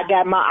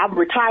got I'm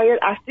retired.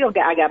 I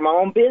got my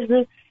own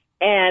business.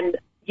 And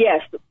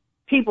yes,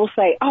 people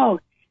say, oh,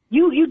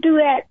 you do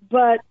that,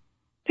 but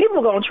people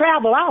are going to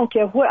travel. I don't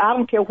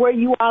care where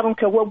you are. I don't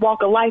care what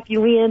walk of life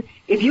you in.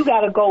 If you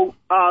got to go,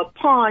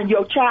 pawn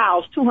your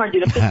child's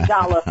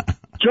 $250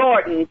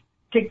 Jordan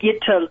to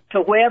get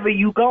to wherever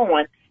you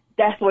going,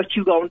 that's what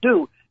you going to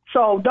do.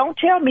 So don't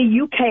tell me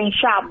you can't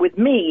shop with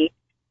me,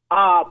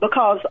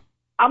 because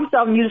I'm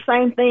selling you the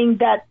same thing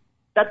that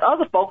the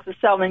other folks are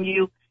selling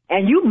you,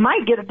 and you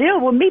might get a deal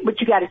with me, but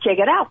you got to check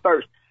it out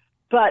first.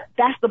 But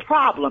that's the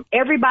problem.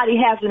 Everybody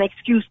has an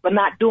excuse for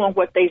not doing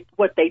what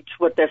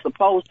they're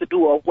supposed to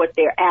do or what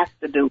they're asked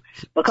to do,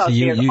 because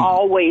there's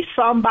always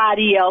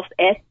somebody else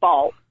at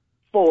fault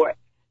for it.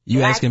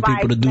 You asking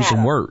people to do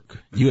some work.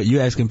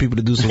 You asking people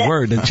to do some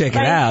work and check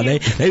it out.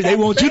 They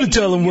want you to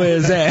tell them where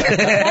it's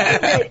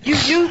at. You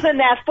using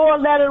that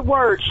 4-letter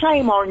word.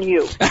 Shame on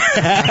you.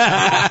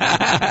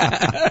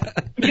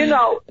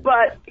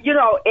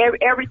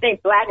 Everything.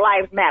 Black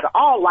lives matter.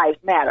 All lives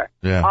matter.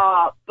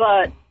 Yeah.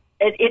 But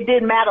it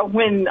didn't matter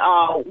when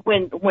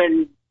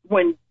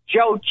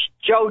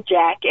Joe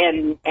Jack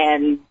and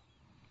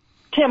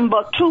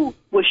Timbuktu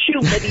was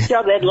shooting at each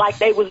other like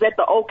they was at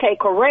the OK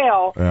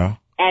Corral. Yeah.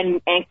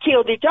 And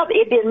killed each other.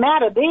 It didn't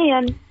matter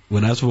then.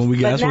 Well, that's when we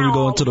go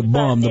into the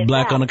bomb, the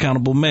black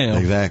unaccountable male.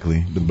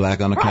 Exactly, the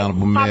black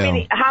unaccountable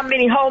male. How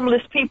many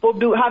homeless people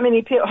do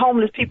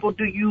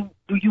you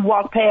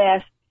walk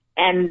past,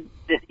 and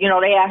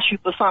they ask you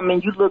for something,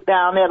 and you look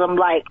down at them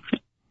like,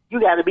 you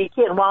got to be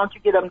kidding. Why don't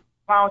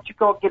you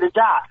go get a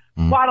job?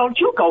 Why don't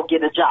you go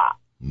get a job?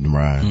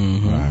 Right.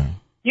 Mm-hmm. Right.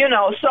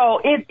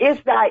 So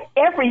it's like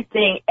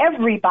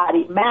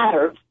everybody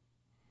matters.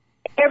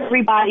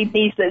 Everybody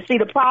needs to see.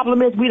 The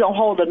problem is we don't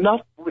hold enough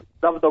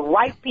of the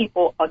right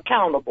people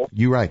accountable.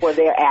 You're right. For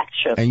their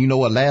actions. And you know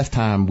what? Last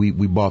time we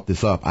brought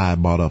this up, I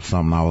brought up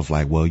something. I was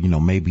like, well,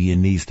 maybe it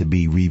needs to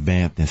be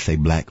revamped and say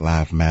Black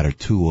Lives Matter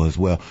too as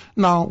well.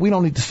 No, we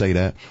don't need to say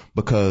that,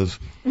 because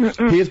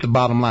here's the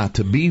bottom line: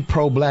 to be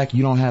pro-black,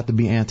 you don't have to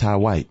be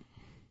anti-white.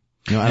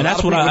 And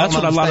that's what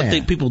a lot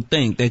of people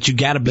think, that you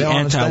got to be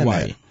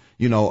anti-white.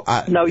 No,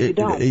 you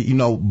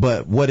don't.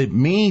 But what it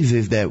means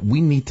is that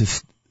we need to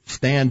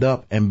stand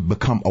up and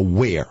become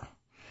aware.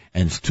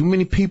 And too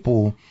many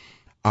people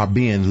are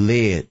being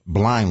led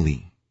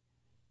blindly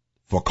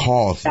for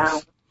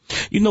causes.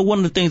 One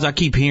of the things I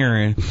keep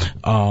hearing,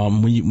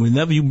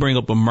 whenever you bring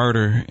up a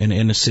murder in the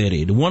inner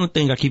city, the one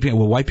thing I keep hearing,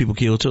 well, white people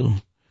kill too.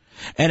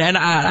 And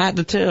I had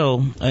to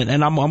tell,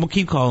 and I'm gonna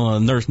keep calling her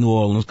Nurse New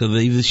Orleans, because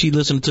either she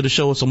listening to the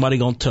show or somebody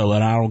gonna tell her,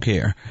 and I don't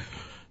care.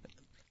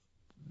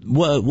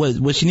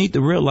 What she need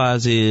to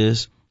realize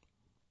is,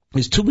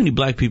 there's too many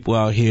black people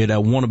out here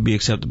that want to be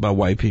accepted by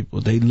white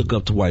people. They look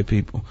up to white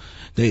people.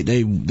 They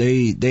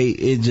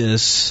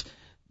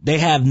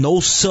have no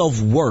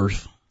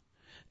self-worth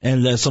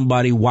unless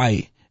somebody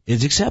white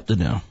is accepting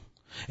them.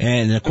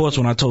 And of course,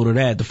 when I told her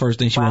that, the first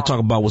thing she want to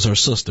talk about was her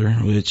sister,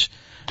 which,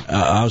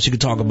 she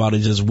could talk about it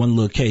just one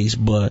little case,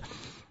 but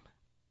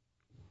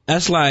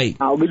that's like,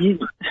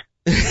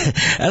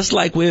 that's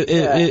like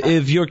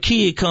if your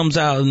kid comes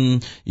out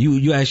and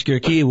you ask your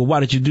kid, well, why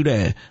did you do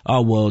that?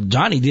 Oh, well,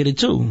 Johnny did it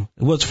too.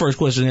 What's the first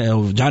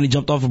question? Johnny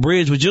jumped off a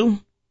bridge with you?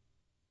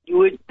 You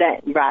would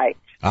that, right.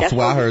 I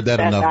swear I heard that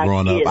enough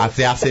growing up. I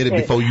said it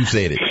before you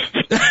said it.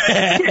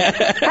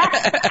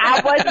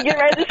 I wasn't getting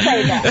ready to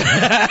say that.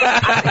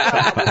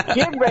 I was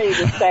getting ready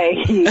to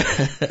say,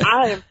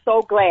 I am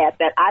so glad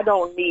that I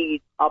don't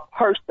need a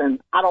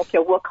person, I don't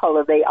care what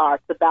color they are,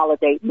 to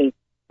validate me.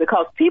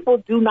 Because people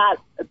do not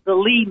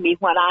believe me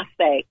when I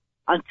say,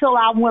 until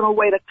I went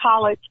away to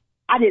college,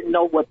 I didn't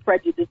know what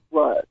prejudice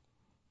was.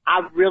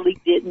 I really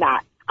did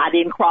not. I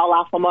didn't crawl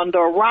out from under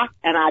a rock,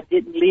 and I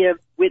didn't live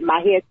with my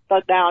head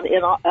stuck down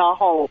in a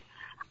hole.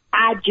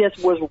 I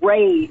just was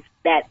raised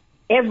that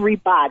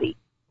everybody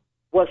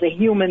was a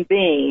human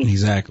being.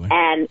 Exactly.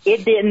 And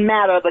it didn't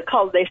matter the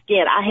color of their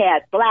skin. I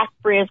had black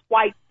friends,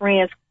 white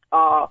friends,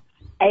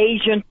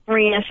 Asian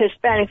friends,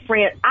 Hispanic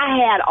friends.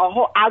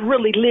 I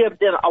really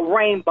lived in a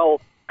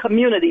rainbow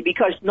community,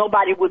 because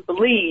nobody would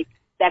believe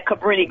that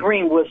Cabrini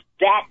Green was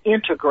that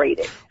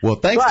integrated. Well,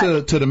 thanks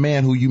to the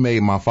man who you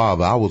made my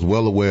father, I was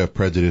well aware of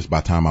prejudice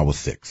by the time I was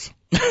 6.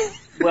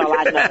 Well,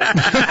 I know.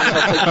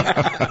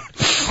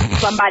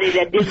 Somebody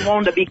that didn't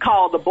want to be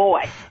called a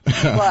boy,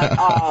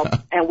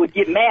 but and would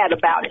get mad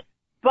about it.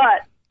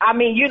 But I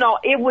mean,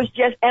 it was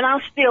just, and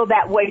I'm still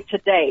that way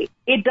today.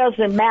 It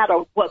doesn't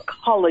matter what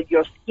color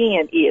your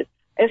skin is.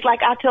 It's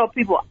like I tell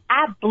people,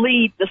 I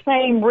bleed the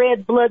same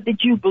red blood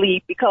that you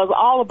bleed, because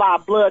all of our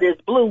blood is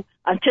blue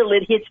until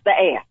it hits the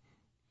air.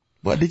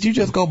 What, did you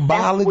just go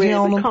biology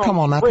on them? Come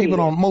on now,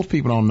 most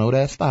people don't know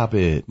that. Stop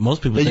it.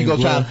 Most people then think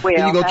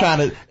you go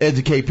trying to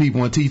educate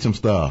people and teach them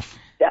stuff.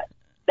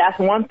 That's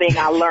one thing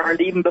I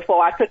learned even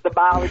before I took the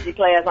biology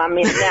class I'm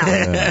in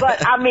now.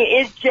 But I mean,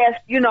 it's just,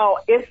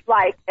 it's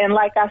like, and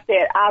like I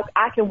said,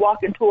 I can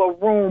walk into a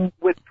room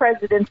with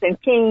presidents and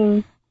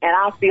kings, and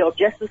I feel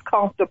just as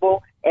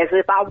comfortable as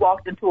if I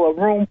walked into a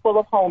room full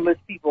of homeless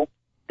people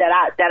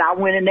that I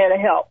went in there to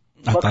help.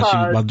 I thought she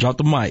was about to drop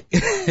the mic.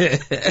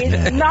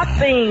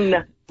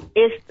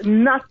 It's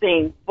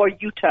nothing for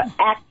you to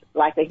act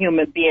like a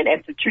human being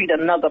and to treat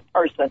another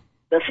person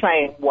the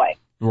same way.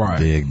 Right.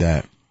 Dig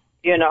that.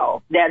 You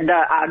know,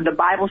 that the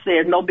Bible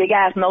says no big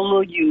eyes, no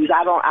little U's.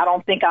 I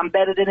don't think I'm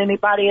better than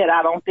anybody, and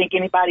I don't think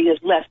anybody is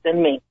less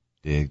than me.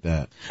 Dig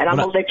that. And I'm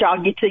going to let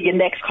y'all get to your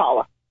next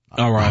caller.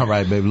 All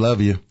right, baby.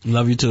 Love you.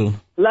 Love you too.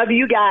 Love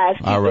you guys.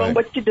 Keep doing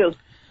what you do.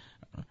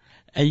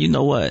 And you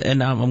know what?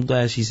 And I'm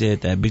glad she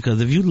said that,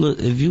 because if you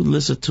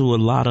listen to a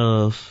lot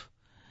of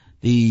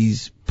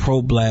these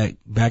pro-black,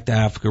 back to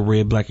Africa,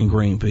 red, black, and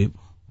green people,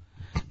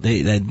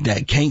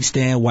 that can't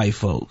stand white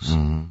folks,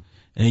 and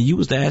you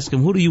was to ask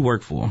them, who do you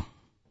work for?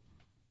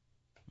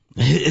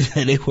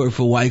 They work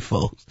for white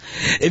folks.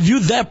 If you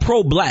that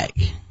pro-black,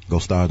 go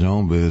start your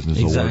own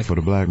business or work for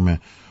the black man.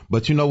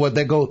 But you know what?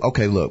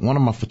 Okay, look, one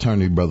of my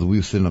fraternity brothers, we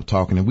were sitting up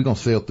talking, and we're going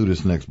to sail through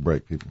this next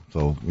break, people.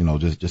 So, you know,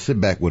 just sit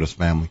back with us,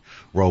 family.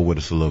 Roll with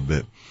us a little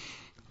bit.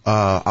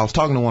 I was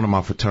talking to one of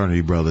my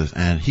fraternity brothers,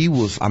 and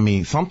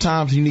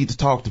sometimes you need to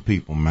talk to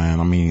people, man.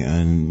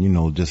 And, you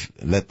know, just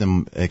let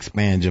them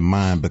expand your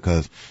mind,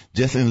 because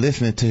just in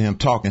listening to him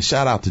talking,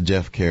 shout out to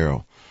Jeff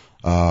Carroll,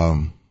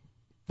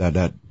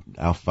 that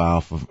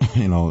alfalfa,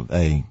 you know,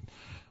 hey,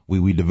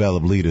 we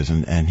develop leaders,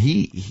 and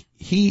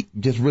he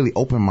just really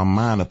opened my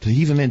mind up to,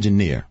 he's an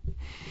engineer,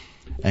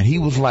 and he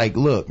was like,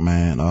 look,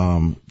 man,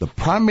 the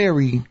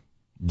primary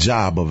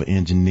job of an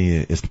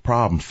engineer is to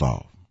problem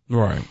solve.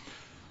 Right.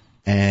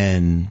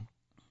 And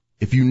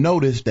if you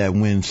notice that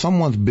when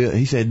someone's built,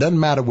 he said, it doesn't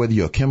matter whether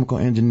you're a chemical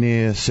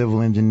engineer,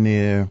 civil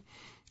engineer,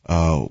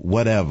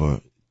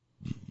 whatever,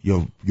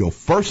 your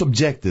first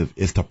objective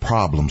is to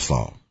problem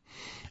solve.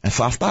 And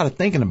so I started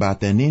thinking about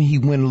that, and then he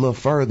went a little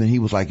further, and he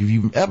was like, if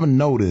you've ever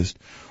noticed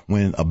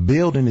when a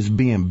building is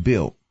being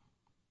built,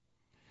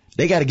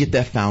 they got to get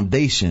that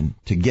foundation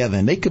together,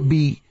 and it could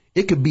be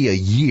a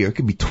year, it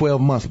could be 12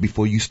 months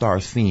before you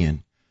start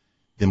seeing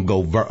them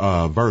go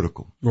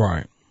vertical.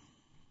 Right.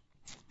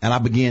 And I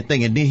began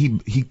thinking, then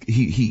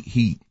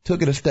he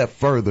took it a step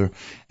further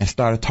and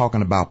started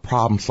talking about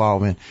problem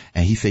solving.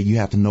 And he said, you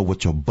have to know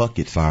what your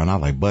buckets are. And I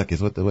was like,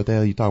 buckets? What the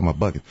hell are you talking about,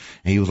 buckets?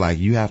 And he was like,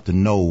 you have to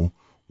know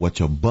what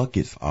your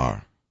buckets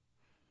are.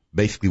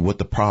 Basically what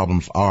the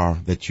problems are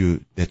that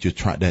you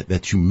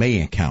may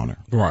encounter.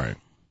 Right.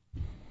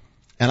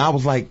 And I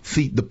was like,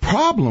 see, the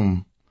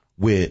problem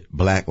with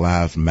Black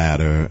Lives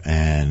Matter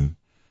and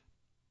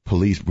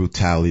police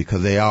brutality,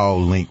 because they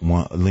all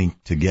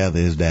link together,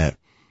 is that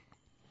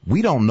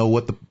we don't know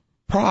what the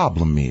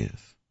problem is.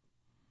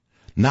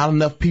 Not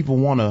enough people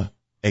want to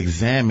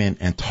examine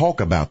and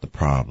talk about the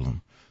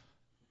problem.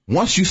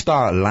 Once you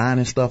start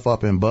lining stuff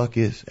up in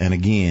buckets, and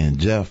again,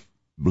 Jeff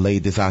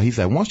laid this out. He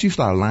said, once you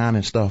start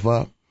lining stuff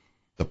up,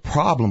 the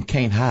problem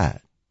can't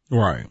hide.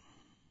 Right.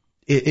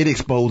 It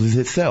exposes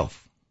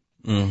itself.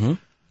 Mm-hmm.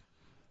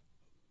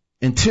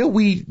 Until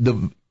we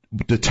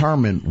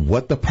determine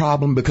what the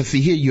problem, because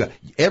see, here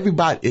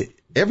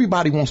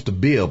everybody wants to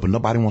build, but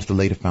nobody wants to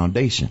lay the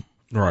foundation.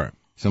 Right.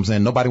 So I'm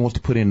saying nobody wants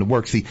to put in the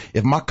work. See,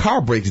 if my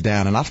car breaks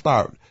down and I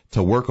start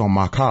to work on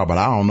my car, but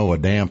I don't know a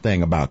damn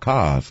thing about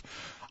cars,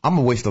 I'm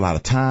going to waste a lot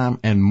of time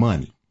and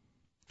money.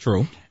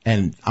 True.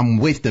 And I'm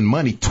wasting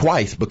money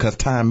twice, because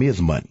time is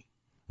money.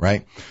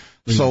 Right.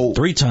 So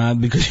 3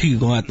 times, because you're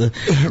going to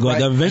have to go out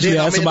there eventually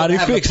have somebody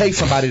to fix it. Pay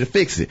somebody to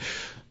fix it.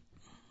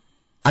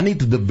 I need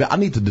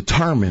to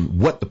determine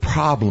what the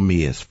problem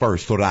is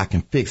first, so that I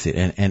can fix it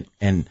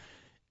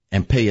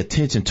and pay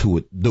attention to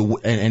it,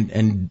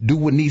 and do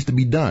what needs to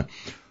be done.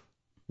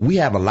 We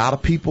have a lot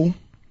of people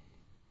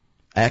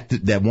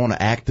that want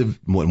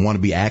to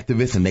be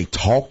activists, and they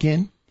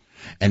talking,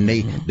 and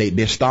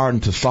they're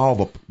starting to solve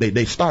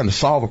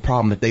a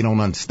problem that they don't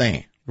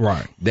understand.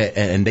 Right.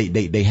 And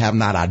they have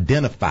not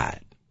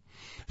identified.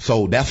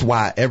 So that's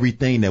why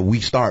everything that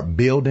we start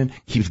building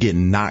keeps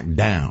getting knocked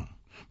down,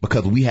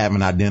 because we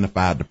haven't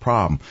identified the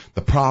problem.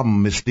 The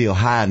problem is still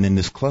hiding in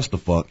this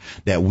clusterfuck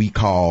that we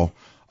call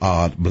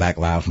Black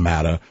Lives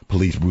Matter,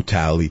 police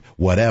brutality,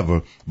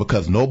 whatever,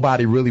 because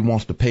nobody really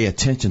wants to pay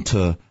attention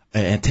to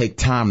and take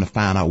time to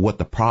find out what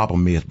the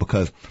problem is.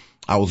 Because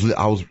I was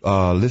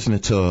listening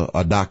to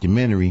a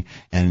documentary,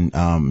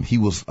 and he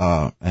was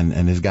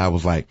and this guy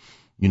was like,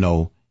 you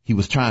know, he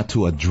was trying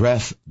to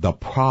address the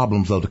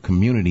problems of the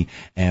community,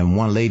 and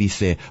one lady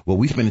said, well,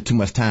 we spending too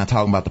much time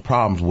talking about the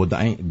problems. Well,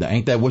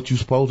 ain't that what you're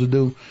supposed to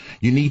do?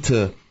 You need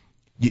to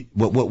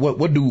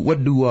what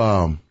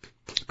do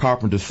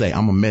carpenters say?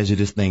 I'm gonna measure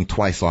this thing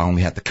twice, so I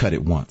only have to cut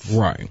it once.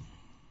 Right.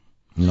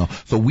 You know,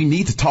 so we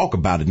need to talk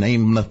about it. And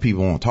ain't enough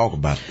people want to talk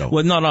about it, though.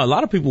 Well, no, a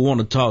lot of people want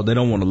to talk. They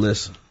don't want to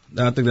listen.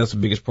 I think that's the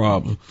biggest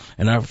problem.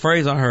 And a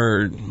phrase I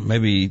heard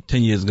maybe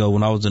 10 years ago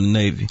when I was in the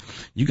Navy: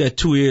 you got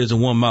 2 ears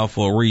and 1 mouth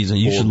for a reason.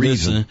 You should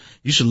listen.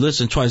 You should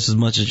listen twice as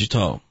much as you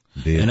talk.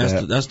 And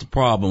that's the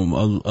problem.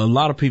 A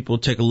lot of people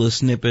take a little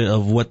snippet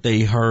of what they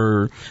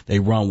heard, they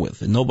run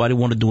with it. Nobody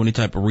want to do any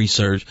type of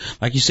research.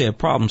 Like you said,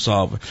 problem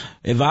solving.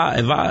 If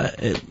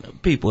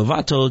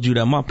I told you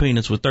that my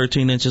penis was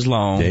 13 inches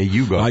long, there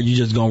you go. Are you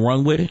just gonna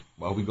run with it?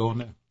 Why are we going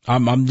there?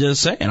 I'm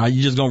just saying, are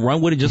you just gonna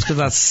run with it just because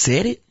I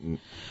said it?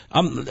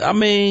 How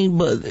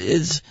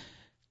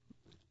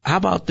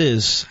about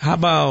this? How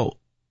about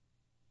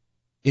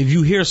if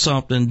you hear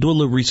something, do a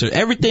little research.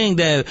 Everything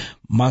that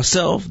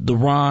myself,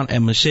 Deron,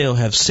 and Michelle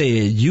have said,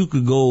 you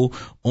could go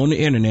on the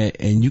internet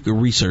and you could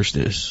research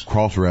this.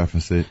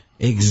 Cross-reference it.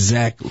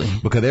 Exactly.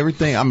 Because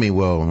everything, a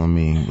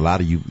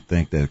lot of you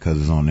think that because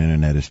it's on the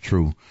internet it's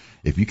true.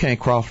 If you can't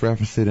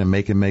cross-reference it and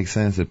make it make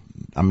sense,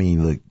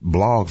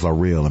 blogs are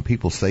real and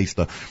people say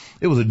stuff.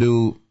 It was a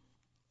dude,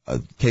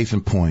 case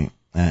in point,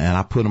 and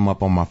I put him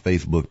up on my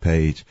Facebook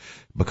page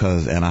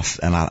because,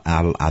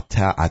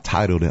 I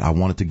titled it, I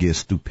wanted to give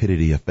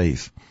stupidity a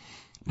face,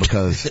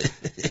 because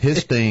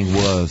his thing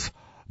was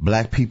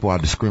black people are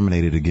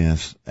discriminated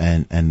against,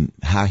 and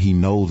how he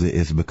knows it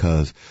is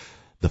because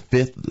the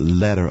fifth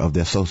letter of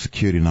their social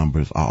security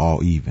numbers are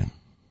all even.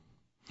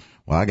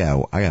 Well, I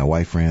got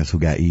white friends who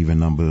got even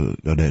numbers,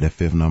 or their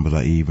fifth numbers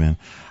are even.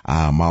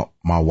 My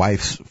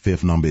wife's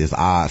fifth number is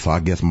odd, so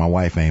I guess my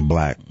wife ain't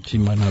black. She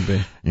might not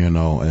be.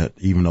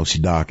 Even though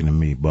she's darker than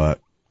me, but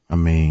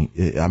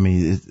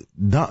it's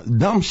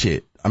dumb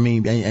shit.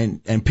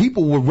 And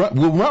people will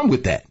run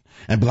with that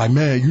and be like,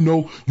 man,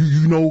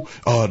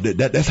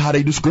 that's how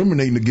they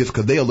discriminating against,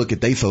 because they'll look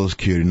at their social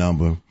security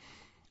number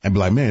and be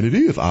like, man, it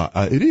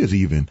is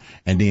even.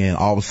 And then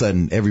all of a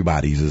sudden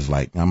everybody's just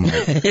like, I'm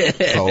like,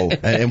 so,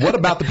 and what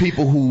about the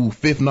people who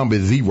fifth number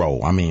is 0?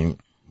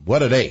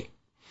 What are they?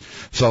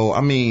 So,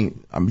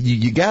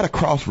 you gotta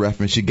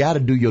cross-reference, you gotta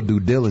do your due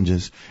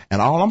diligence,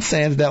 and all I'm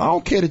saying is that I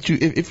don't care that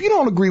if you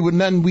don't agree with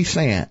nothing we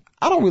saying,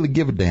 I don't really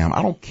give a damn.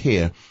 I don't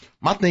care.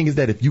 My thing is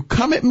that if you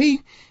come at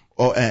me,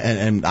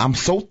 and I'm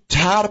so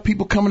tired of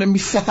people coming at me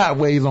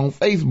sideways on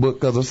Facebook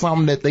because of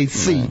something that they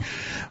see.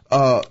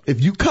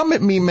 If you come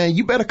at me, man,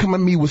 you better come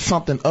at me with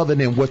something other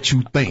than what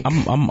you think.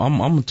 I'm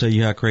gonna tell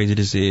you how crazy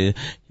this is.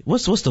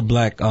 What's the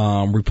black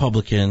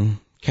Republican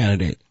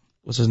candidate?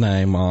 What's his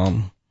name?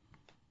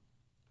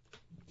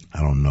 I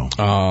don't know.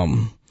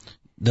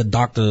 The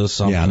doctor or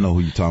something. Yeah, I know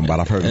who you're talking about.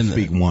 I've heard him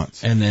speak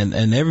once.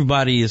 And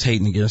everybody is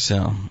hating against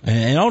him.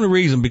 And the only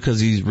reason because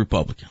he's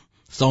Republican.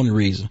 It's the only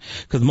reason.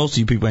 Because most of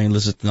you people ain't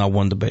listened to not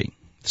one debate.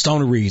 It's the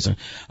only reason.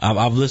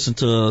 I've listened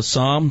to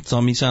some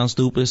he sounds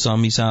stupid,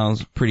 some he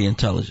sounds pretty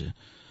intelligent.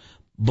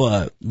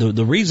 But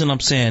the reason I'm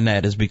saying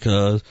that is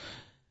because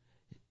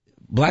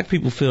black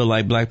people feel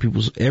like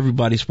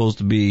everybody's supposed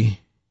to be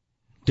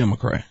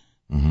Democrat.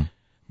 Mm-hmm.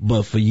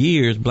 But for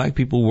years, black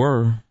people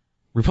were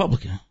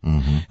Republican.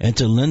 Mm-hmm.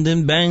 Until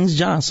Lyndon Baines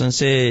Johnson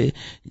said,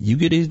 you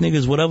get these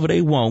niggas whatever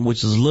they want,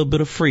 which is a little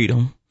bit of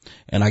freedom,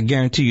 and I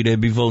guarantee you they'll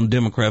be voting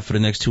Democrat for the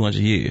next 200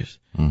 years.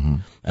 Mm-hmm.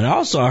 And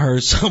also I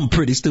heard something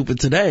pretty stupid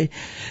today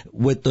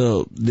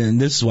then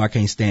this is why I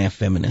can't stand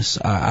feminists.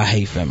 I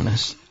hate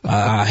feminists.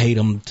 I hate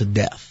them to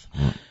death.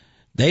 Mm-hmm.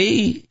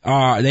 They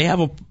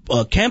have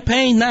a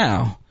campaign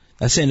now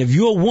that's saying if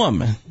you're a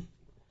woman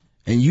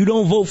and you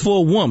don't vote for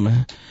a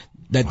woman,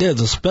 that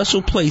there's a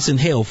special place in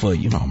hell for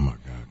you. Oh my God.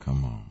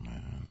 Come on,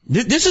 man.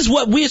 This is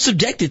what we're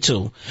subjected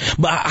to.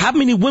 But how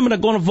many women are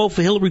going to vote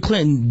for Hillary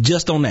Clinton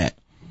just on that?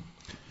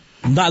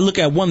 Not look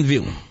at one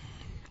view.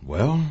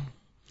 Well,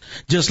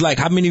 just like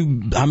how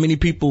many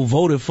people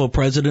voted for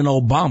President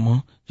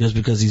Obama just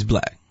because he's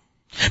black?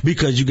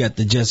 Because you got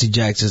the Jesse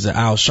Jacksons and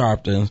Al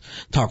Sharptons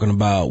talking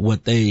about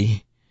what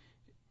we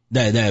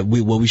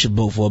should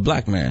vote for a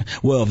black man.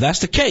 Well, if that's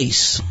the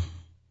case,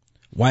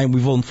 why ain't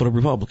we voting for the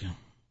Republican?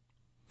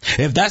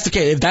 If that's the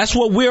case, if that's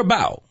what we're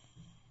about,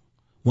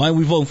 why ain't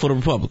we voting for the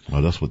Republican?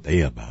 Well, that's what they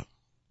about.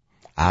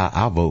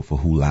 I vote for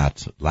who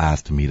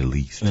lies to me the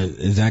least.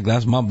 Exactly.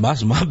 That's my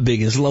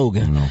biggest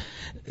slogan.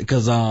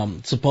 Because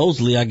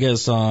supposedly, I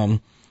guess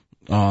Cal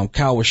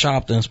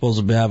Sharpton is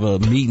supposed to have a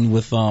meeting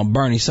with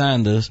Bernie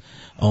Sanders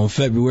on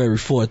February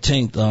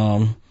 14th.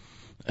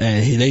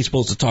 And they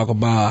supposed to talk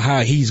about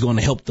how he's going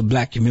to help the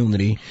black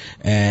community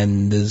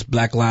and this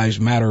Black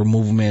Lives Matter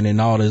movement and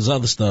all this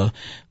other stuff.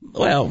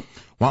 Well,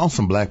 why don't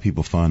some black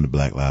people fund the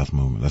Black Lives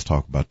Movement? Let's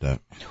talk about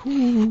that.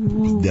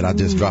 Did I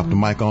just drop the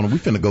mic on them? We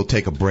finna go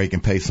take a break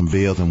and pay some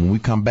bills, and when we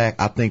come back,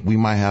 I think we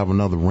might have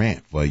another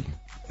rant for you.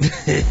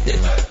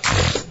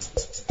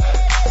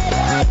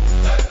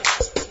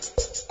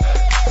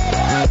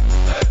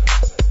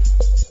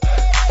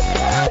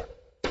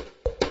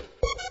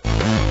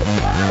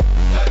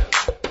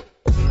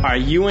 Are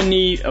you in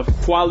need of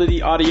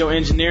quality audio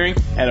engineering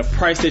at a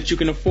price that you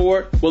can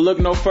afford? Well, look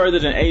no further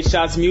than 8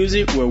 Shots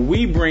Music, where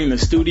we bring the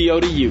studio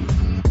to you.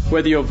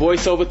 Whether you're a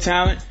voiceover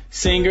talent,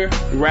 singer,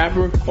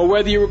 rapper, or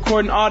whether you're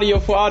recording audio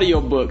for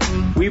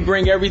audiobooks, we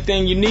bring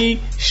everything you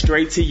need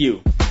straight to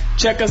you.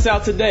 Check us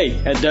out today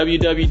at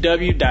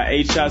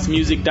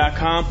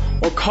www.8shotsmusic.com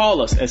or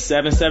call us at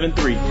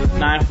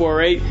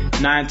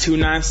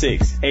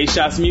 773-948-9296. 8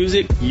 Shots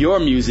Music, your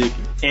music,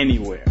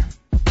 anywhere.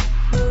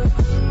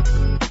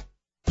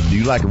 Do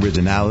you like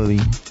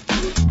originality?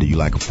 Do you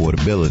like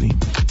affordability?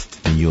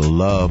 Then you'll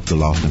love the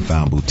Lost and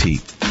Found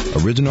Boutique.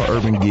 Original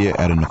urban gear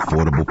at an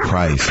affordable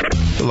price.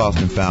 The Lost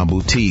and Found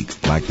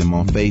Boutique. Like them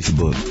on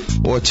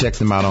Facebook or check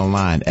them out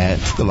online at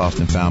the Lost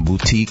and Found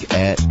Boutique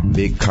at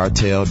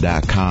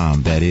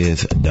bigcartel.com. That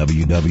is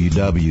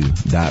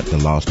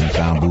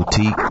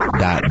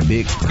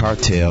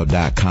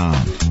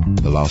www.thelostandfoundboutique.bigcartel.com.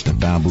 The Lost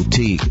and Found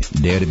Boutique.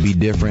 Dare to be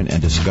different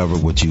and discover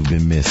what you've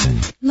been missing.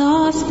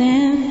 Lost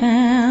and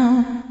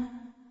found.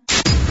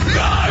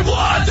 I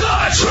want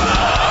the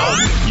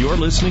truth! You're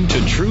listening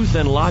to Truth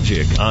and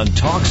Logic on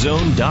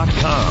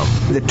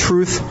TalkZone.com. The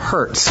truth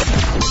hurts.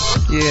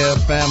 Yeah,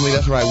 family,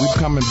 that's right. We're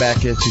coming back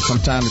at you.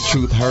 Sometimes the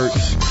truth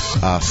hurts.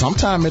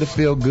 Sometimes it'll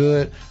feel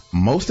good.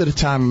 Most of the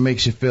time it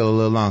makes you feel a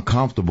little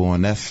uncomfortable,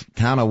 and that's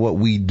kind of what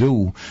we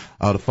do.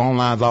 The phone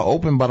lines are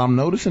open, but I'm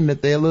noticing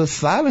that they're a little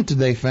silent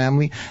today,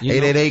 family.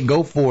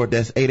 888-GO-FOR IT.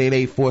 That's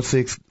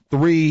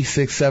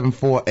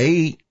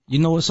 888-463-6748. You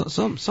know what?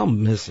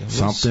 Something missing.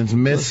 Something's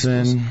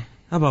missing.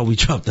 How about we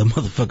drop that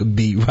motherfucking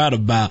beat right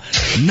about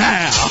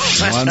now?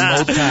 One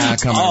more time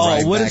coming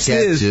right what back is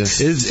at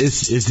this? you.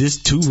 Is this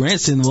 2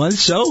 rants in one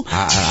show?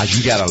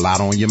 You got a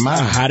lot on your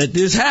mind. How did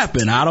this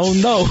happen? I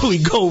don't know. We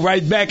go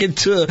right back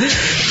into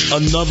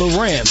another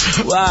rant.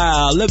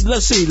 Wow.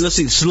 Let's see.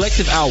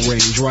 Selective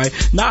outrage, right?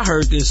 Now I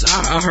heard this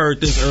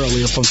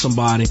earlier from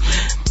somebody.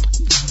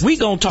 We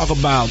gonna talk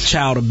about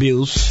child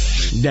abuse.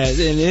 And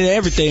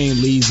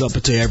everything leads up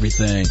into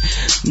everything.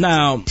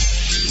 Now,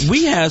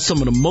 we have some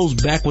of the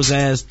most backwards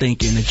ass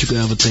thinking that you could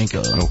ever think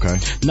of. Okay.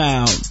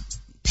 Now,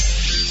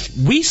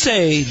 we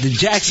say the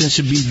Jacksons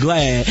should be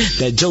glad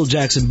that Joe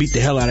Jackson beat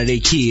the hell out of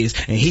their kids,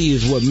 and he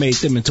is what made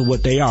them into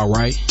what they are,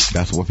 right?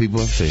 That's what people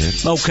have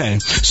said. Okay.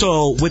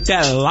 So, with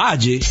that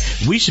logic,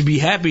 we should be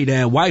happy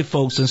that white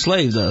folks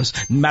enslaved us.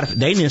 Matter of fact,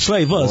 they didn't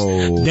enslave us.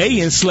 Whoa. They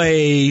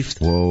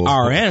enslaved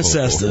our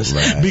ancestors.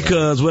 Right.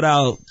 Because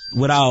without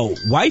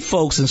white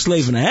folks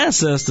enslaving the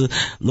ancestors,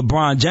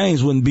 LeBron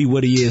James wouldn't be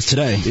what he is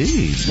today.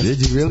 Jeez,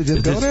 did you really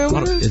just go there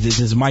with it? Is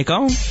this mic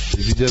on?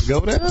 Did you just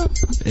go there?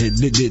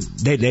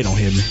 They don't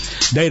hear me.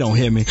 They don't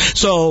hear me.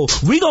 So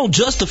we gonna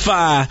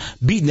justify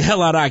beating the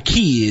hell out of our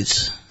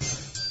kids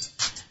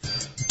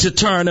to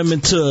turn them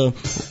into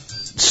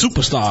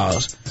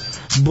superstars.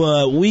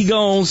 But we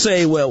gonna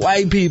say, well,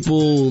 white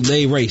people,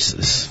 they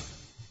racist.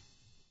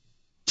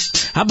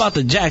 How about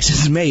the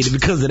Jacksons made it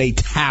because of their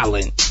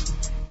talent?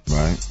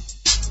 Right.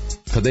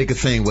 Because they could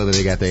sing whether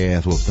they got their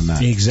ass whooped or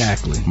not.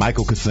 Exactly.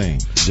 Michael could sing.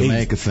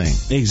 Jermaine could sing.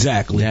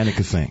 Exactly. Janet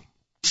could sing.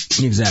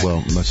 Exactly.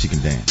 Well, unless she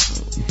can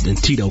dance.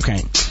 And Tito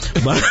can't.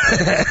 But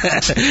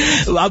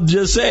I'm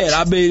just saying.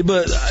 I mean,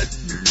 but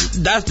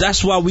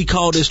that's why we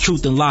call this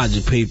truth and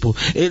logic, people.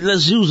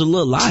 Let's use a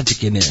little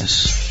logic in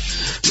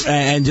this.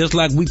 And just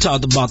like we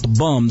talked about the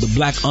bum, the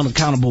black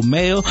unaccountable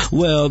male,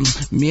 well,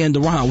 me and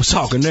Deron was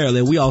talking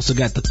earlier, we also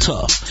got the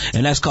tough,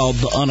 and that's called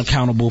the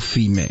unaccountable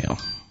female.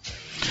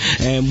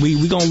 And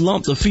we gonna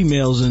lump the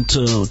females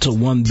into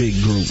one big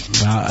group,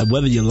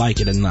 whether you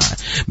like it or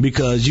not,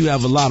 because you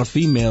have a lot of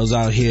females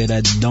out here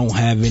that don't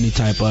have any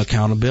type of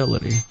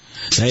accountability.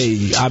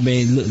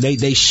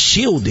 They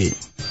shielded.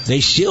 They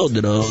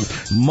shielded her.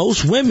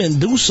 Most women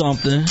do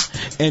something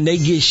and they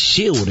get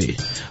shielded.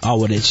 Oh,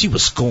 well, she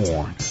was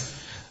scorned.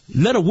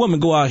 Let a woman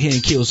go out here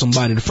and kill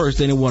somebody. The first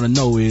thing they want to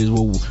know is,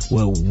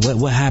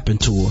 what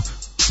happened to her?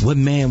 What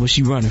man was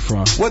she running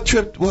from? What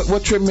tripped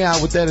me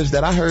out with that is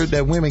that I heard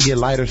that women get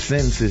lighter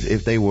sentences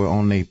if they were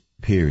on their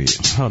period.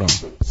 Hold on.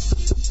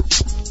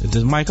 Is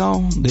this mic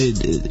on?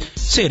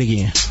 Say it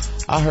again.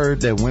 I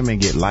heard that women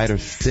get lighter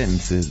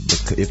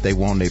sentences if they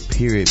were on their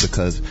period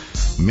because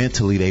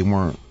mentally they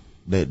weren't.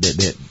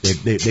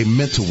 Their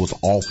mental was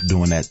off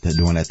during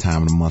that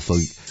time of the month. So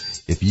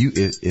if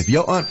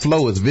your Aunt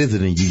Flo is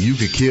visiting you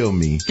could kill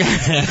me.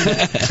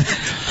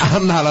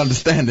 I'm not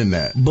understanding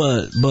that.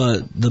 But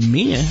the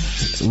men,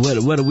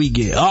 what do we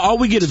get? All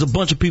we get is a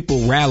bunch of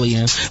people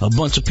rallying, a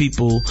bunch of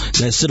people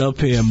that sit up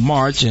here and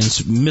march and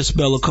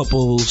misspell a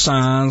couple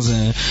signs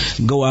and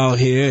go out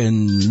here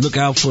and look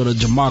out for the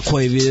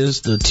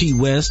Jamarquavius, the T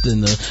West,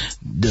 and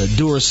the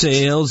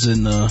Duracells,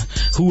 and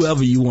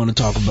whoever you want to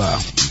talk about.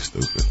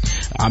 Stupid.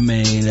 I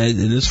mean,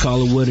 let's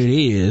call it what it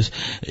is.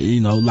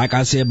 You know, like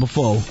I said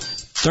before,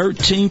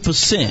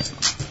 13%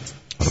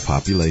 of the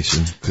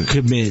population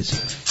commits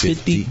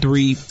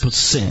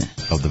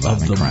 53% of the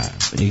violent crime.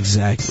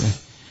 Exactly.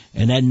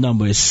 And that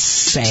number is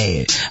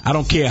sad. I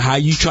don't care how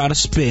you try to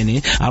spin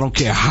it. I don't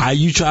care how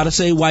you try to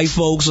say white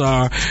folks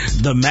are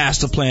the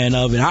master plan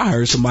of it. I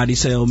heard somebody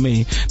tell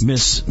me,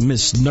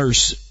 Miss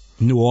Nurse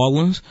New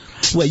Orleans,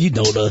 well, you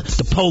know,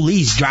 the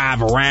police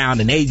drive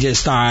around and they just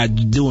start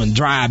doing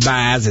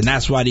drive-bys, and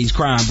that's why these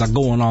crimes are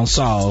going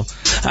unsolved.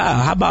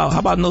 How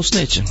about no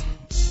snitching?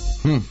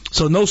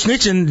 So no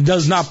snitching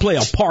does not play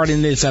a part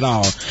in this at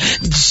all.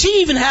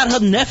 She even had her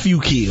nephew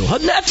killed. Her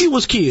nephew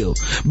was killed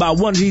by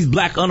one of these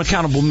black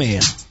unaccountable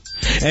men.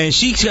 And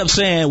she kept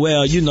saying,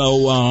 well, you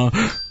know,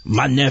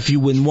 my nephew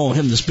wouldn't want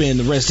him to spend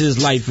the rest of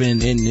his life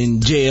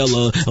in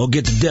jail or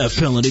get the death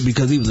penalty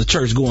because he was a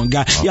church going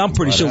guy. Yeah, I'm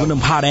pretty sure when them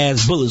hot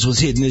ass bullets was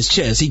hitting his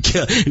chest, he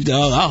kept,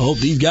 I hope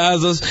these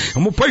guys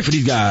I'm gonna pray for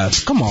these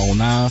guys. Come on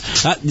now.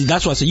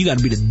 That's why I said you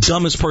gotta be the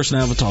dumbest person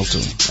I ever talked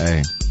to.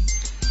 Hey.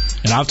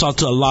 And I've talked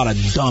to a lot of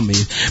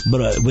dummies,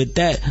 but with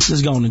that,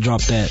 let's go on and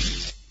drop that.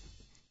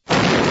 Damn,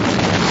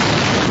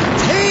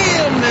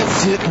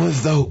 that shit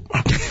was dope.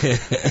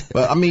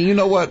 But I mean, you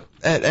know what?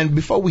 And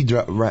before we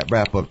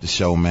wrap up the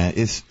show, man,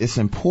 it's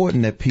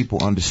important that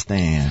people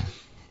understand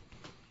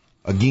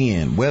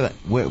again where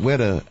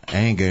the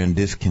anger and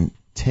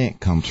discontent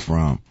comes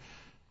from.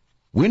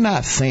 We're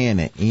not saying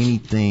that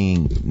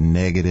anything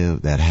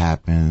negative that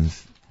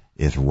happens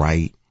is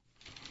right.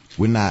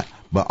 We're not.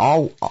 But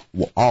all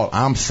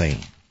I'm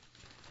saying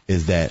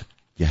is that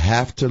you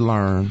have to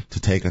learn to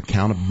take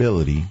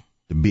accountability,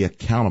 to be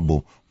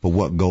accountable for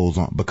what goes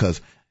on, because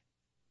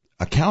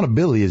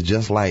accountability is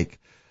just like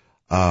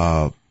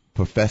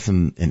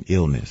professing an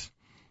illness.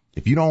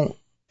 If you don't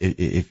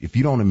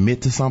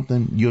admit to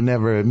something, you'll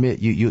never admit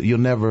you'll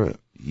never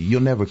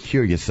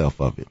cure yourself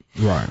of it.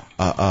 Right.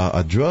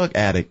 A drug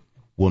addict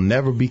will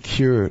never be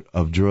cured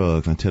of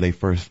drugs until they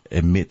first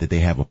admit that they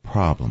have a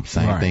problem.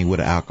 Same thing with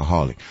an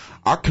alcoholic.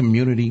 Our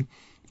community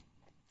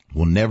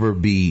will never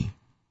begin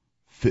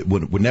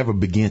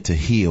to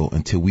heal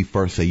until we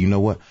first say, you know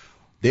what?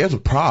 There's a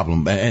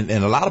problem. And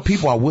a lot of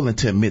people are willing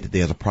to admit that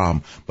there's a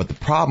problem. But the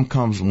problem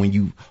comes when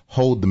you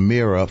hold the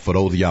mirror up, for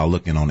those of y'all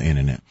looking on the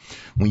internet.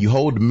 When you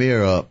hold the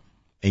mirror up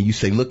and you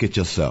say, look at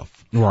yourself.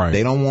 Right.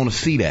 They don't want to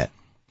see that,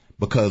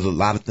 because a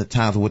lot of the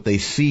times what they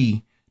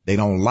see, they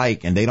don't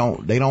like, and they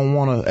don't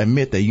want to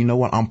admit that, you know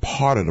what, I'm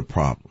part of the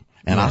problem.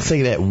 And I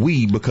say that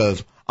we,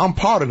 because I'm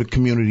part of the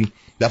community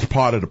that's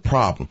part of the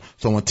problem.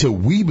 So until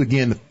we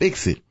begin to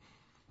fix it,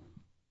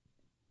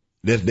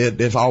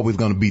 there's always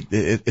going to be,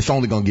 it's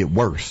only going to get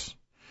worse.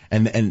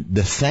 And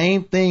the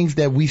same things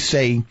that we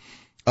say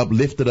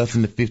uplifted us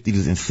in the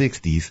 50s and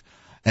 60s.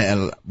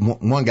 And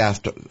one guy,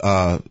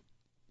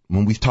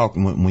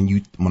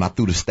 when I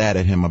threw the stat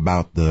at him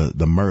about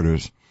the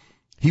murders,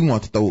 he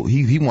wants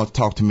to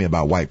talk to me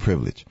about white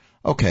privilege.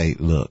 Okay,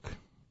 look.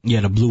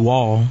 Yeah, the blue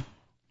wall.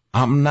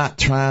 I'm not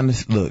trying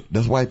to look.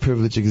 Does white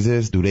privilege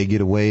exist? Do they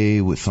get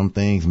away with some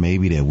things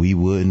maybe that we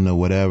wouldn't, or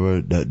whatever?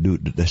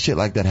 The shit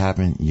like that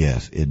happen?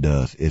 Yes, it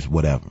does. It's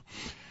whatever.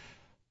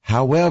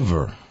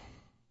 However,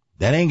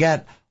 that ain't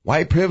got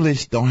white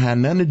privilege. Don't have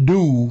nothing to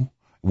do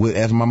with,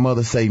 as my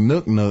mother say,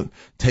 nook,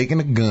 taking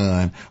a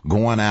gun,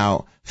 going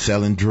out,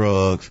 selling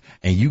drugs,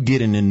 and you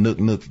getting in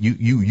nook,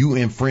 you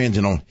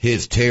infringing on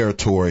his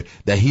territory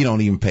that he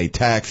don't even pay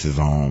taxes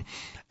on,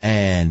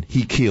 and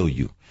he kill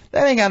you.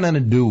 That ain't got nothing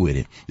to do with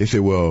it. They say,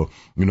 well,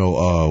 you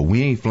know,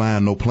 we ain't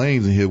flying no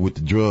planes in here with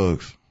the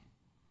drugs.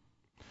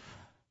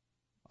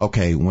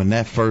 Okay, when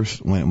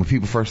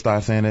people first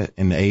started saying that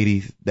in the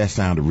 80s, that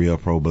sounded real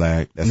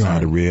pro-black. That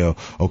sounded real.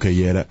 Okay,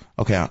 yeah,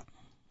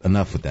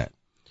 enough with that.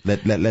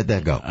 Let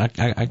that go.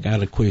 I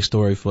got a quick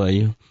story for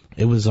you.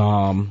 It was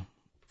in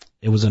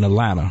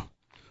Atlanta.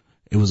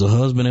 It was a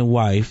husband and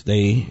wife.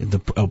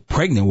 A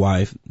pregnant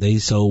wife. They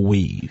sold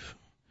weave.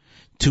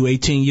 2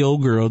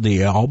 18-year-old girls.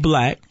 They all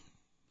black.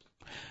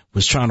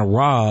 Was trying to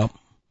rob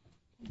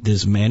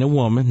this man and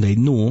woman. They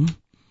knew him,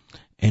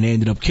 and they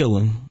ended up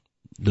killing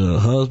the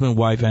husband,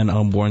 wife, and the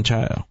unborn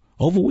child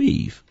over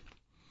weave.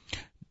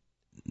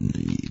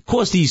 Of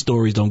course, these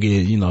stories don't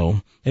get,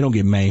 they don't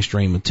get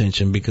mainstream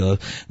attention because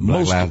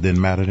Black lives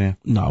didn't matter then?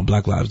 No,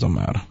 Black lives don't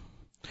matter.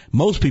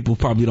 Most people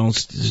probably don't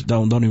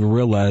even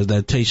realize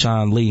that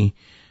Tyshawn Lee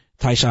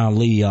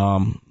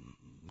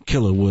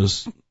killer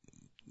was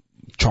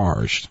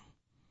charged.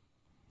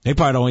 They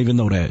probably don't even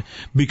know that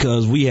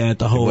because we had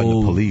the whole. It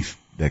wasn't the police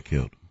that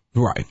killed.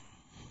 Right.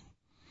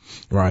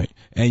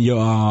 And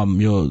your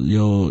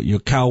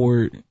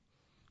coward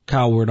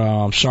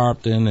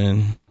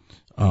Sharpton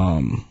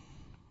and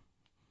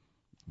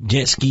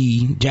Jet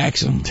Ski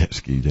Jackson.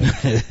 Just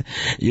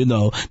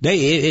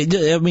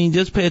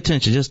pay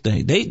attention. Just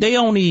think. They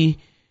only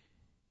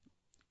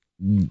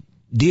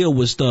deal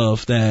with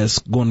stuff that's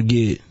going to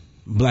get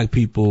black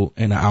people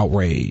in an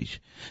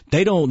outrage.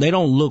 They don't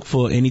look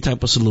for any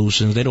type of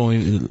solutions. They don't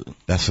even.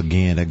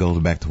 That goes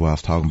back to what I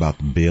was talking about,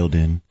 the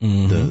building,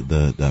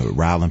 the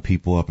riling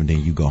people up, and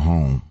then you go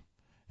home.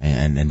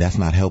 And that's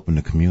not helping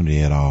the community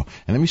at all.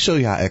 And let me show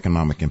you how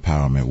economic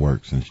empowerment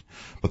works.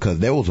 Because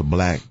there was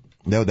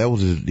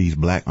these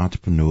black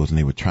entrepreneurs, and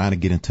they were trying to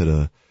get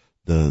into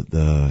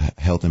the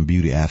health and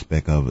beauty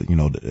aspect of it,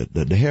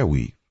 the hair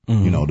weave,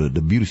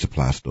 the beauty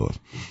supply stores.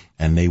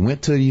 And they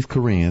went to these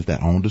Koreans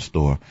that owned the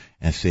store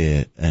and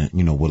said,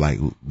 were like,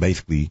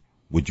 basically,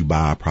 would you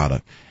buy our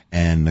product?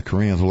 And the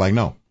Koreans were like,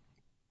 no.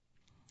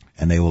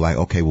 And they were like,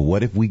 okay, well,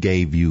 what if we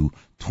gave you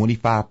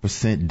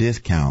 25%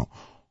 discount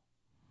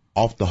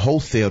off the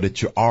wholesale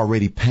that you're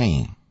already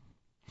paying?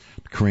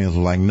 The Koreans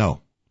were like,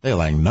 no. They're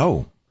like,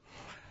 no.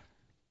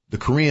 The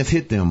Koreans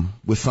hit them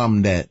with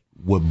something that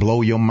would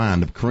blow your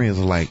mind. The Koreans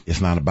are like, it's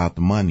not about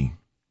the money.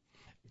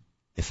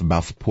 It's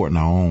about supporting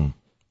our own.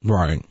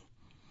 Right.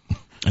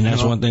 And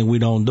that's one thing we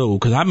don't do.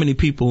 Because how many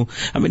people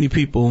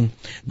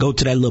go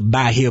to that little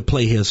buy here,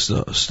 play here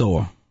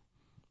store?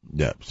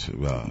 Yep.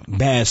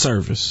 Bad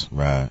service.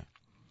 Right.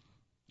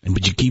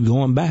 But you keep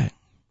going back.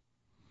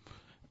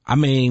 I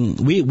mean,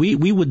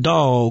 we would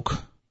dog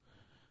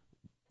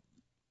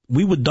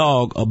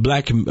a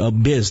black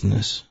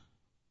business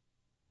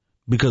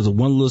because of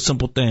one little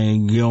simple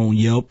thing. You on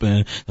Yelp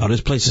and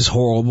this place is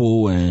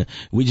horrible, and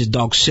we just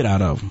dog shit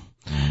out of them.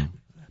 Mm.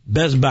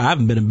 Best Buy, I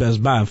haven't been in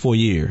Best Buy in 4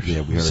 years.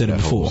 Yeah, we heard that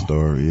whole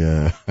story.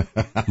 Yeah.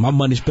 My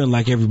money spent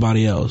like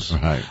everybody else.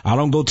 Right. I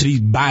don't go to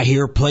these buy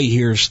here, play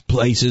here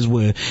places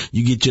where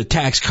you get your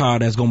tax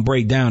card that's gonna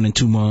break down in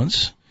 2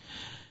 months.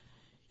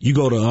 You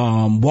go to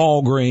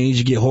Walgreens,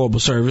 you get horrible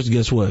service.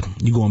 Guess what?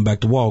 You going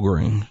back to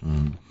Walgreens.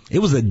 Mm. It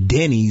was a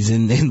Denny's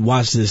in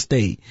Washington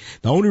State.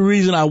 The only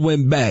reason I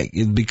went back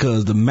is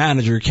because the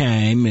manager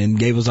came and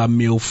gave us our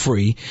meal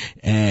free,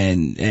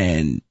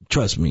 and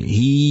trust me,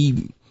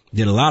 he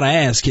did a lot of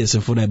ass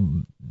kissing for that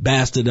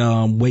bastard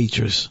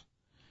waitress.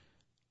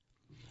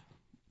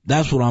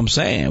 That's what I'm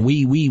saying.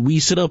 We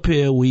sit up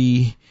here,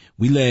 we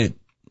let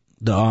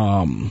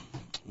the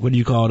what do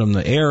you call them?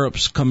 The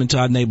Arabs come into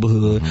our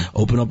neighborhood,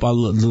 open up our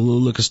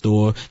little liquor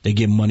store. They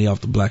get money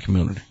off the black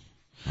community.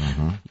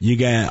 Mm-hmm. You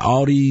got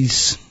all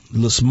these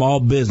little small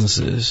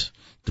businesses.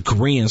 The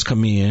Koreans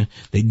come in.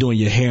 They doing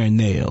your hair and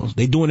nails.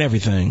 They doing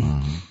everything.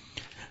 Mm-hmm.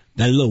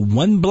 That little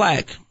one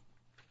black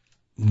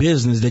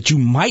business that you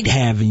might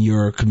have in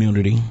your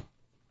community,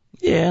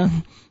 yeah,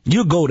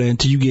 you'll go there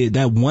until you get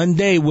that one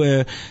day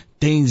where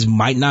things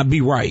might not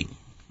be right,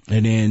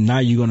 and then now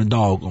you're gonna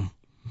dog them.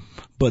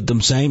 But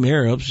them same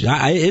Arabs,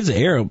 it's an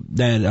Arab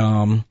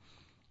that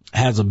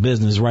has a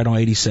business right on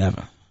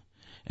 87,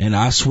 and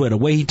I swear the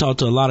way he talked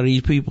to a lot of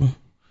these people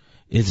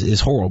is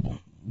horrible.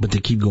 But they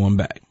keep going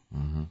back.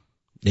 Mm-hmm.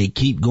 They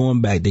keep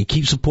going back. They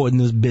keep supporting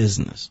this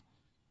business,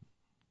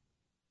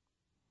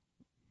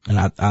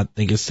 and I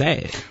think it's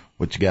sad.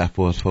 What you got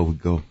for us before we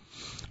go?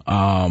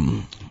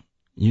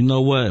 You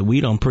know what?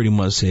 We done pretty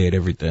much said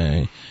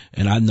everything,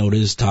 and I know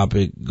this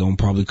topic gonna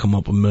probably come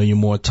up a million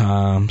more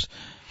times.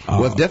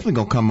 Well, it's definitely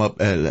gonna come up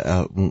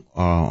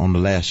on the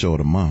last show of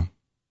the month.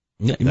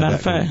 Yeah, matter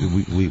of fact,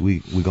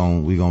 we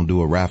gonna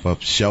do a wrap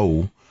up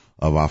show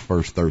of our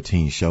first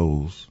 13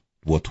 shows.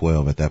 Well,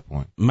 12 at that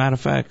point. Matter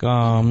of fact,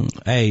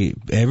 hey,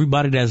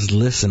 everybody that's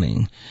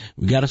listening,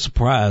 we got a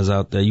surprise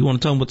out there. You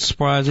want to tell them what the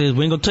surprise is?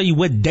 We ain't gonna tell you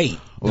what date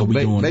that we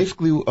doing.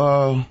 Basically,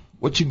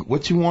 what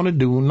you want to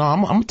do? No,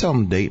 I'm gonna tell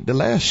them the date. The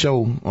last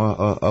show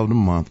of the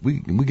month,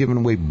 we giving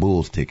away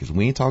Bulls tickets.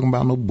 We ain't talking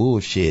about no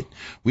bullshit.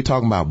 We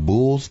talking about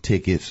Bulls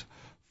tickets,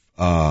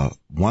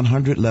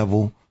 100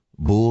 level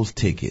Bulls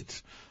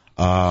tickets.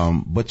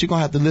 But you're going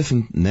to have to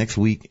listen next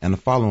week and the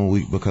following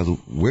week, because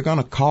we're going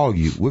to call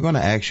you. We're going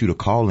to ask you to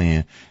call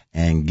in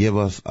and give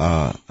us,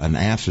 an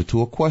answer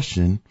to a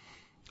question,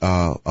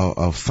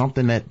 of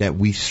something that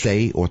we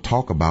say or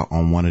talk about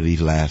on one of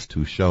these last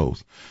 2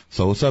 shows.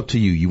 So it's up to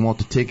you. You want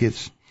the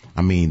tickets?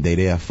 I mean, they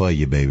there for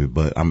you, baby.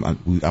 But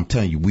I'm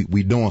telling you,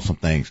 we doing some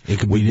things. It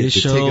could be this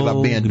show. Tickets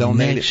are being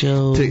donated.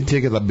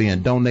 Tickets are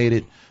being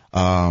donated.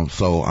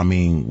 So, I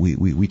mean,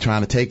 we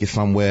trying to take it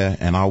somewhere,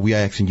 and all we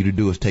asking you to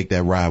do is take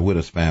that ride with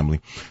us,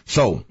 family.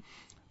 So,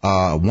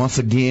 once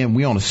again,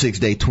 we on a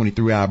 6-day,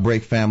 23-hour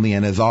break, family,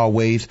 and as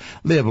always,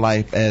 live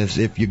life as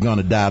if you're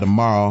gonna die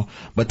tomorrow,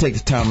 but take the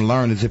time to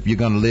learn as if you're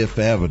gonna live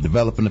forever.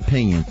 Develop an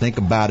opinion, think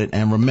about it,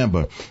 and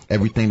remember,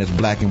 everything that's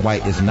black and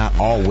white is not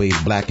always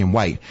black and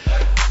white.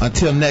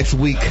 Until next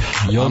week,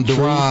 I'm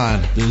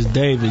Deron. This is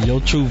David.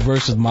 Your truth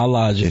versus my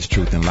logic. It's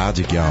truth and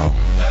logic, y'all.